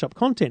actual catch-up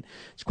content.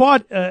 It's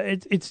quite,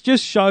 it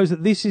just shows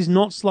that this is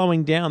not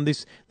slowing down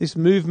this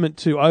movement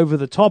to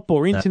over-the-top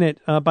or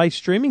internet-based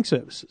streaming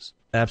services.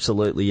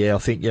 Absolutely, yeah. I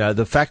think,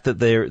 the fact that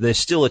there's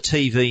still a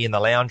TV in the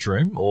lounge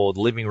room or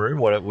the living room,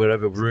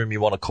 whatever room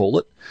you want to call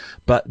it,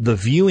 but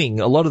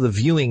a lot of the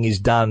viewing is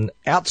done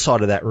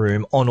outside of that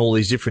room on all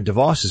these different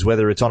devices,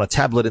 whether it's on a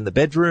tablet in the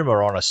bedroom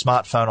or on a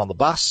smartphone on the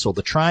bus or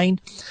the train.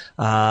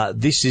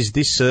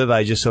 This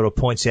survey just sort of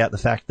points out the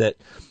fact that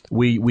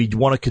we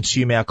want to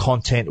consume our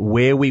content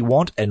where we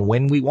want and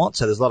when we want.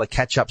 So there's a lot of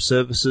catch-up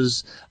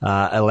services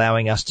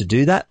allowing us to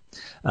do that.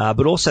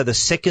 But also the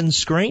second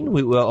screen, a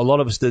lot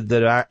of us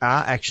that are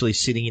actually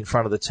sitting in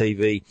front of the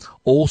TV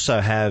also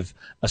have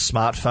a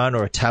smartphone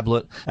or a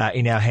tablet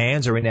in our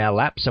hands or in our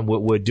laps, and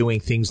we're doing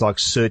things like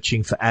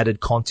searching for added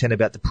content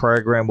about the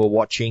program we're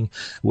watching.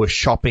 We're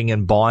shopping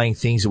and buying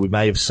things that we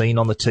may have seen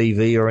on the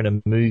TV or in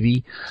a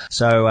movie.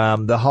 So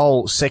the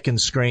whole second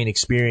screen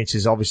experience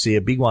is obviously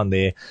a big one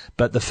there.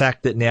 But the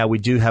fact that now we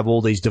do have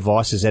all these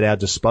devices at our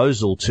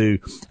disposal to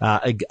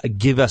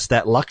give us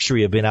that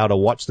luxury of being able to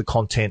watch the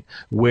content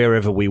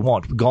wherever we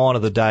want. Gone are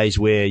the days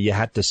where you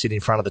had to sit in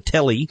front of the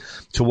telly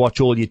to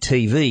watch all your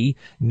TV.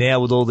 Now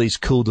with all these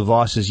cool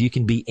devices, you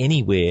can be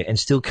anywhere and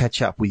still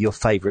catch up with your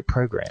favourite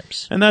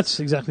programs. And that's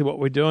exactly what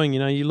we're doing.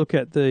 You look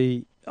at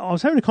I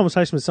was having a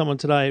conversation with someone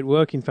today at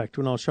work, in fact,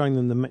 when I was showing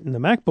them the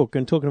MacBook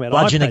and talking about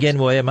bludgeon iPads. Again,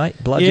 were you,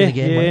 mate? Bludgeon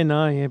again?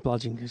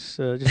 Bludging. It's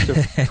just a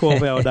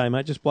 12-hour day,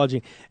 mate, just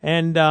bludgeoning.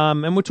 And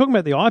we're talking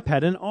about the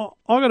iPad, and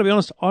I got to be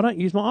honest, I don't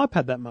use my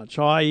iPad that much.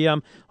 I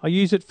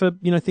use it for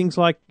things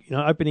like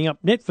opening up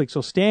Netflix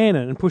or Stan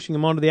and pushing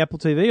them onto the Apple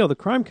TV or the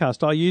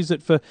Chromecast. I use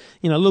it for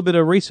a little bit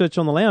of research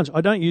on the lounge.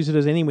 I don't use it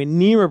as anywhere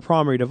near a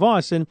primary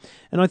device, and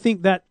I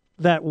think that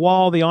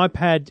while the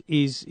iPad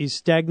is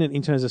stagnant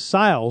in terms of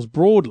sales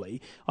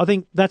broadly, I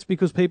think that's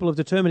because people have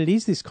determined it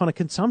is this kind of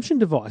consumption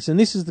device, and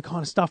this is the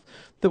kind of stuff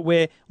that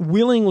we're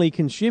willingly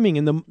consuming.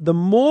 And the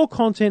more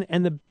content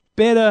and the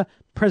better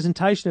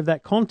presentation of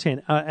that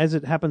content as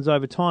it happens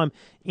over time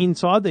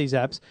inside these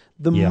apps,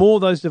 the more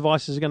those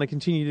devices are going to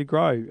continue to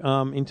grow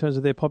in terms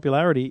of their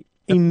popularity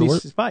in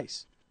this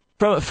space.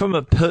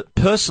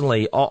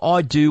 Personally,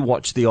 I do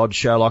watch the odd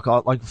show. Like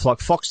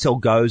Foxtel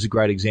Go is a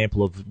great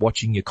example of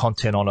watching your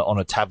content on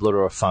a tablet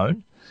or a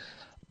phone.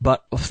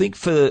 But I think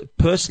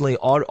personally,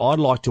 I'd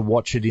like to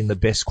watch it in the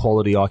best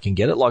quality I can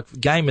get it. Like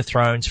Game of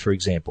Thrones, for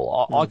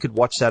example, I could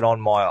watch that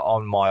on my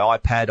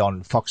iPad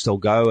on Foxtel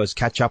Go as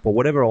catch up or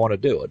whatever I want to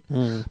do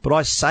it. But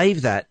I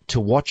save that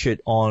to watch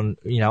it on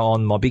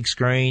my big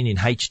screen in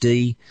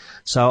HD.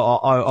 So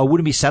I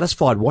wouldn't be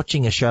satisfied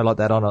watching a show like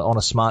that on a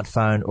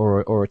smartphone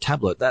or a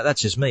tablet.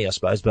 That's just me, I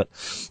suppose. But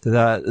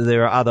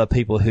there are other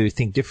people who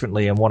think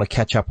differently and want to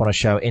catch up on a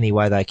show any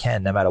way they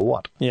can, no matter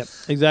what. Yep,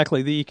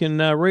 exactly. You can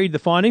read the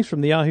findings from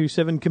the Yahoo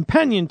 7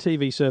 Companion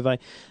TV survey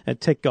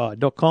at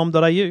techguide.com.au.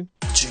 2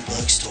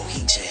 Blokes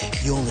Talking Tech.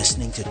 You're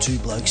listening to Two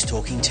Blokes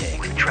Talking Tech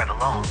with Trevor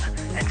Long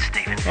and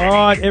Stephen Fennick. All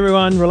right,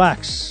 everyone,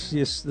 relax.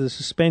 Yes, the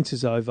suspense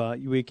is over.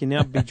 We can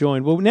now be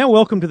joined. Well, now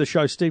welcome to the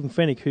show, Stephen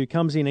Fennick, who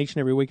comes in each and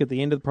every week at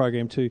the end of the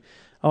program to...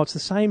 Oh, it's the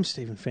same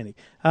Stephen Fennick.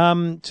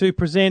 To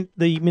present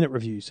the Minute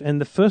Reviews.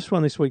 And the first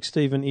one this week,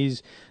 Stephen,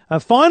 is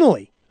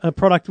finally a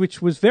product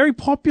which was very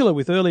popular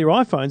with earlier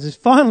iPhones is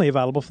finally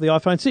available for the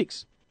iPhone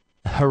 6.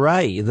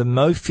 Hooray, the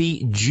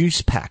Mophie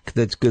Juice Pack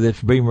that's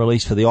been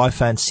released for the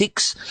iPhone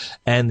 6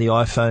 and the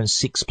iPhone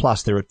 6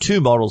 Plus. There are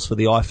two models for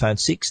the iPhone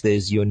 6.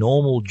 There's your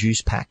normal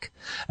Juice Pack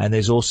and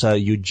there's also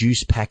your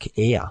Juice Pack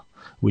Air,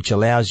 which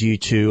allows you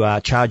to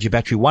charge your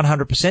battery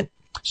 100%.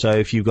 So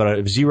if you've got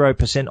a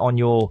 0% on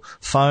your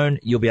phone,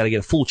 you'll be able to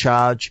get a full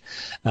charge.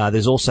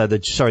 There's also the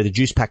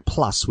Juice Pack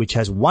Plus, which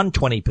has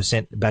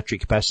 120% battery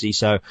capacity,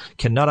 so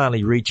can not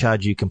only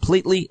recharge you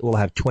completely, it will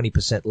have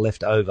 20%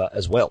 left over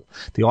as well.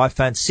 The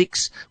iPhone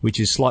 6, which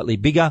is slightly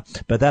bigger,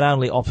 but that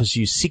only offers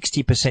you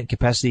 60%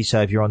 capacity,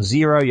 so if you're on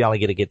 0, you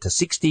only get to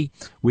 60,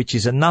 which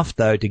is enough,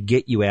 though, to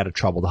get you out of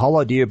trouble. The whole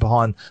idea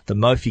behind the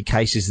Mophie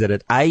case is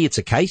that it's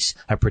a case,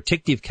 a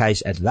protective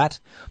case at that,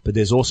 but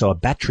there's also a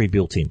battery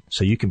built in,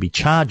 so you can be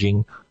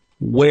charging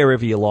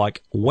wherever you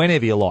like,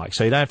 whenever you like.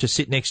 So you don't have to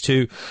sit next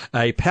to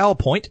a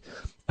PowerPoint.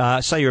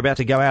 Say you're about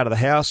to go out of the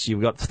house,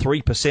 you've got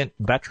 3%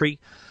 battery.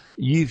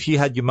 If you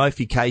had your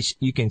Mophie case,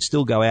 you can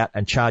still go out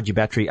and charge your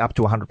battery up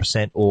to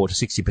 100% or to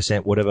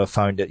 60%, whatever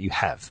phone that you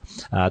have.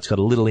 It's got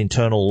a little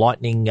internal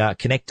lightning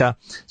connector,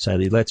 so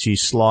it lets you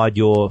slide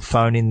your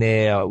phone in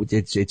there.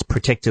 It's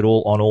protected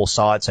on all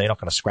sides, so you're not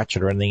going to scratch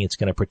it or anything. It's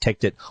going to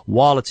protect it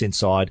while it's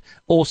inside.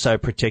 Also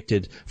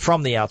protected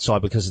from the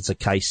outside because it's a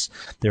case.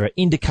 There are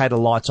indicator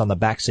lights on the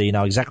back, so you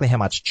know exactly how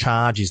much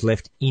charge is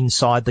left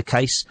inside the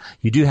case.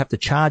 You do have to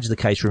charge the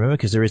case, remember,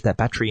 because there is that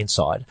battery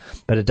inside,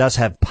 but it does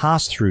have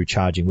pass-through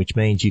charging, which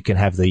means you can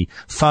have the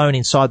phone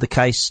inside the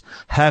case,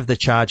 have the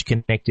charge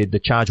connected. The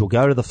charge will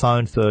go to the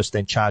phone first,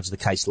 then charge the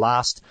case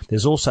last.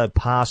 There's also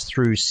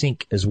pass-through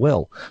sync as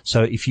well.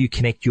 So if you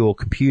connect your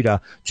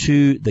computer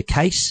to the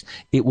case,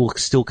 it will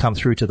still come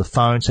through to the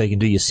phone, so you can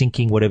do your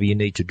syncing, whatever you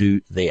need to do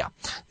there.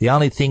 The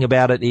only thing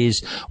about it is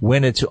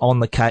when it's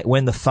on the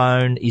when the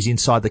phone is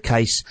inside the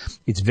case,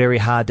 it's very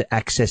hard to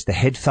access the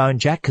headphone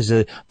jack because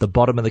the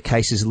bottom of the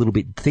case is a little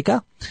bit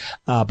thicker.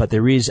 But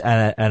there is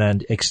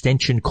an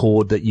extension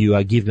cord that you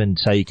are given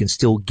so you can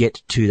still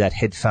get to that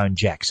headphone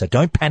jack. So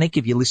don't panic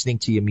if you're listening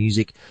to your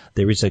music.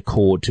 There is a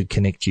cord to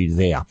connect you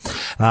there.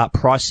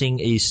 Pricing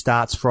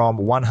starts from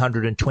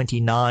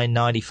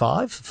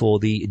 $129.95 for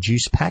the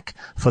Juice Pack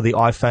for the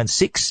iPhone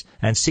 6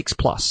 and 6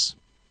 Plus.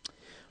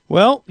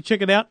 Well,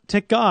 check it out,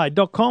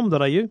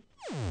 techguide.com.au.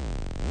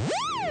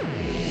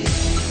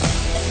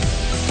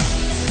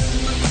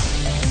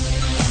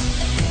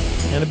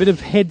 And a bit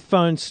of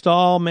headphone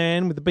style,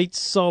 man, with the Beats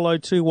Solo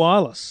 2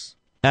 wireless.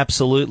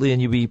 Absolutely,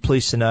 and you'll be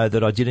pleased to know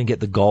that I didn't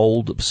get the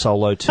gold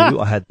Solo 2.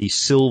 I had the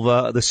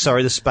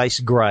the space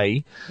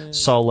grey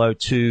Solo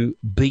 2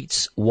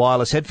 Beats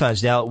wireless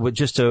headphones. Now,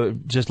 just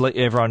let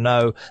everyone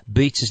know,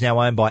 Beats is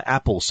now owned by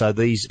Apple, so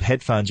these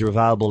headphones are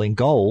available in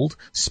gold,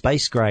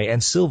 space grey,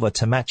 and silver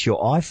to match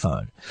your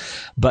iPhone.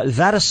 But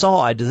that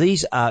aside,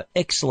 these are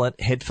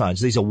excellent headphones.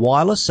 These are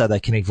wireless, so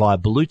they connect via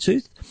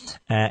Bluetooth.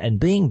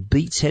 And being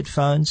Beats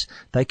headphones,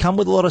 they come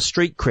with a lot of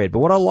street cred. But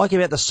what I like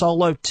about the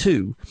Solo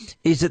 2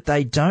 is that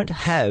they don't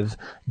have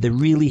the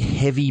really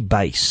heavy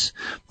bass.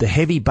 The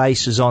heavy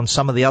bass is on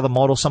some of the other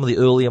models, some of the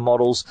earlier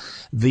models.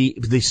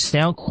 The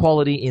sound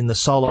quality in the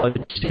Solo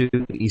 2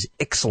 is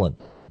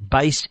excellent.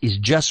 Bass is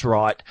just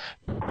right,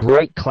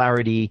 great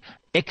clarity,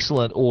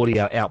 excellent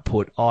audio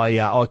output.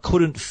 I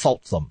couldn't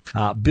fault them.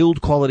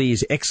 Build quality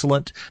is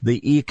excellent. The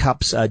ear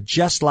cups are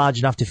just large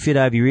enough to fit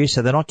over your ear,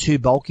 so they're not too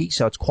bulky,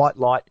 so it's quite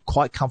light,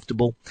 quite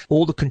comfortable.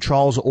 All the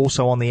controls are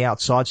also on the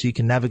outside, so you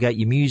can navigate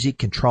your music,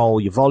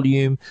 control your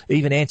volume,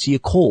 even answer your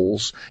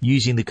calls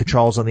using the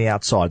controls on the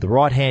outside. The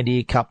right-hand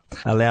ear cup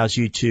allows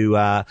you to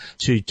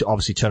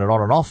obviously turn it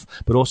on and off,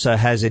 but also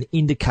has an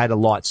indicator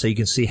light so you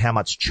can see how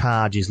much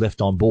charge is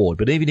left on board.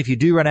 But even if you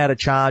do run out of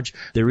charge,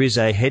 there is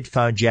a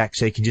headphone jack,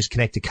 so you can just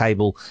connect a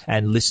cable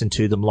and listen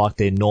to them like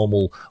they're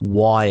normal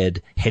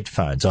wired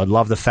headphones. I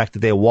love the fact that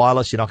they're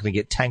wireless. You're not going to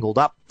get tangled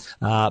up.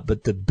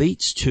 But the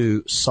Beats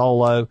 2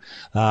 Solo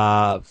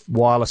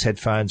wireless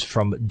headphones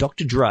from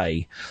Dr.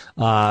 Dre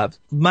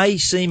may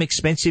seem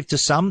expensive to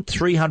some,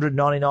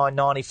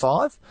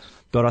 $399.95,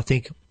 but I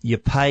think you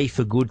pay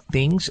for good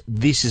things.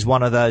 This is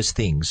one of those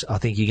things. I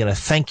think you're going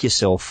to thank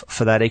yourself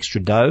for that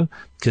extra dough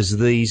because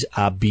these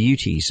are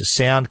beauties.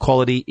 Sound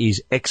quality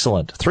is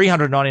excellent.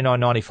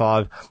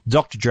 $399.95,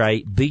 Dr.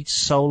 Dre Beats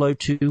Solo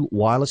 2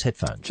 wireless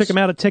headphones. Check them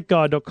out at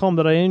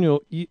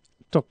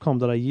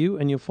techguide.com.au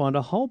and you'll find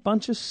a whole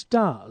bunch of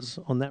stars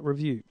on that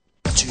review.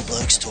 Two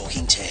Blokes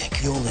Talking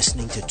Tech. You're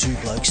listening to Two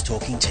Blokes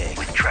Talking Tech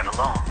with Trevor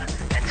Long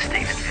and and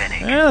Stephen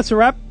Fennick. Yeah, that's a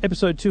wrap.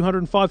 Episode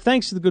 205.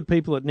 Thanks to the good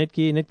people at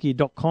Netgear,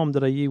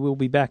 netgear.com.au. We'll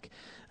be back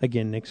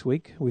again next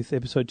week with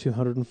episode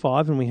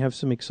 205, and we have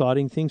some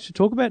exciting things to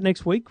talk about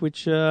next week,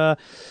 which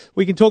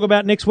we can talk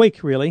about next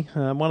week, really.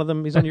 One of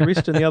them is on your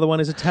wrist and the other one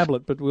is a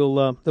tablet, but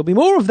there'll be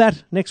more of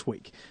that next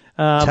week.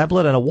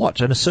 Tablet and a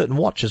watch, and a certain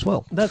watch as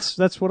well.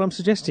 That's what I'm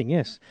suggesting,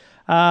 yes.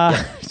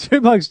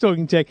 Two Blokes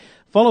Talking Tech.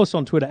 Follow us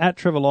on Twitter, at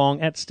Trevor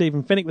Long, at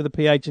Stephen Fennick with a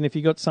PH, and if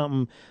you got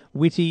something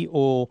witty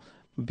or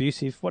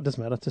abusive, what does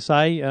matter to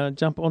say,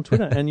 jump on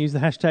Twitter and use the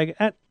hashtag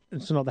at,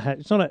 it's not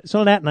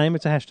an at name,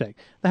 it's a hashtag.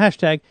 The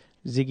hashtag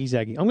Ziggy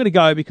Zaggy. I'm going to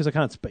go because I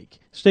can't speak.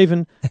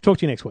 Stephen, talk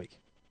to you next week.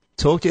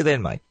 Talk to you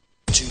then, mate.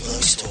 Two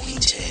Blokes Talking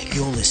Tech.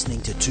 You're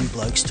listening to Two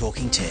Blokes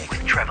Talking Tech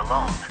with Trevor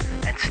Long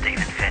and Stephen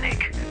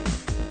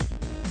Fennick.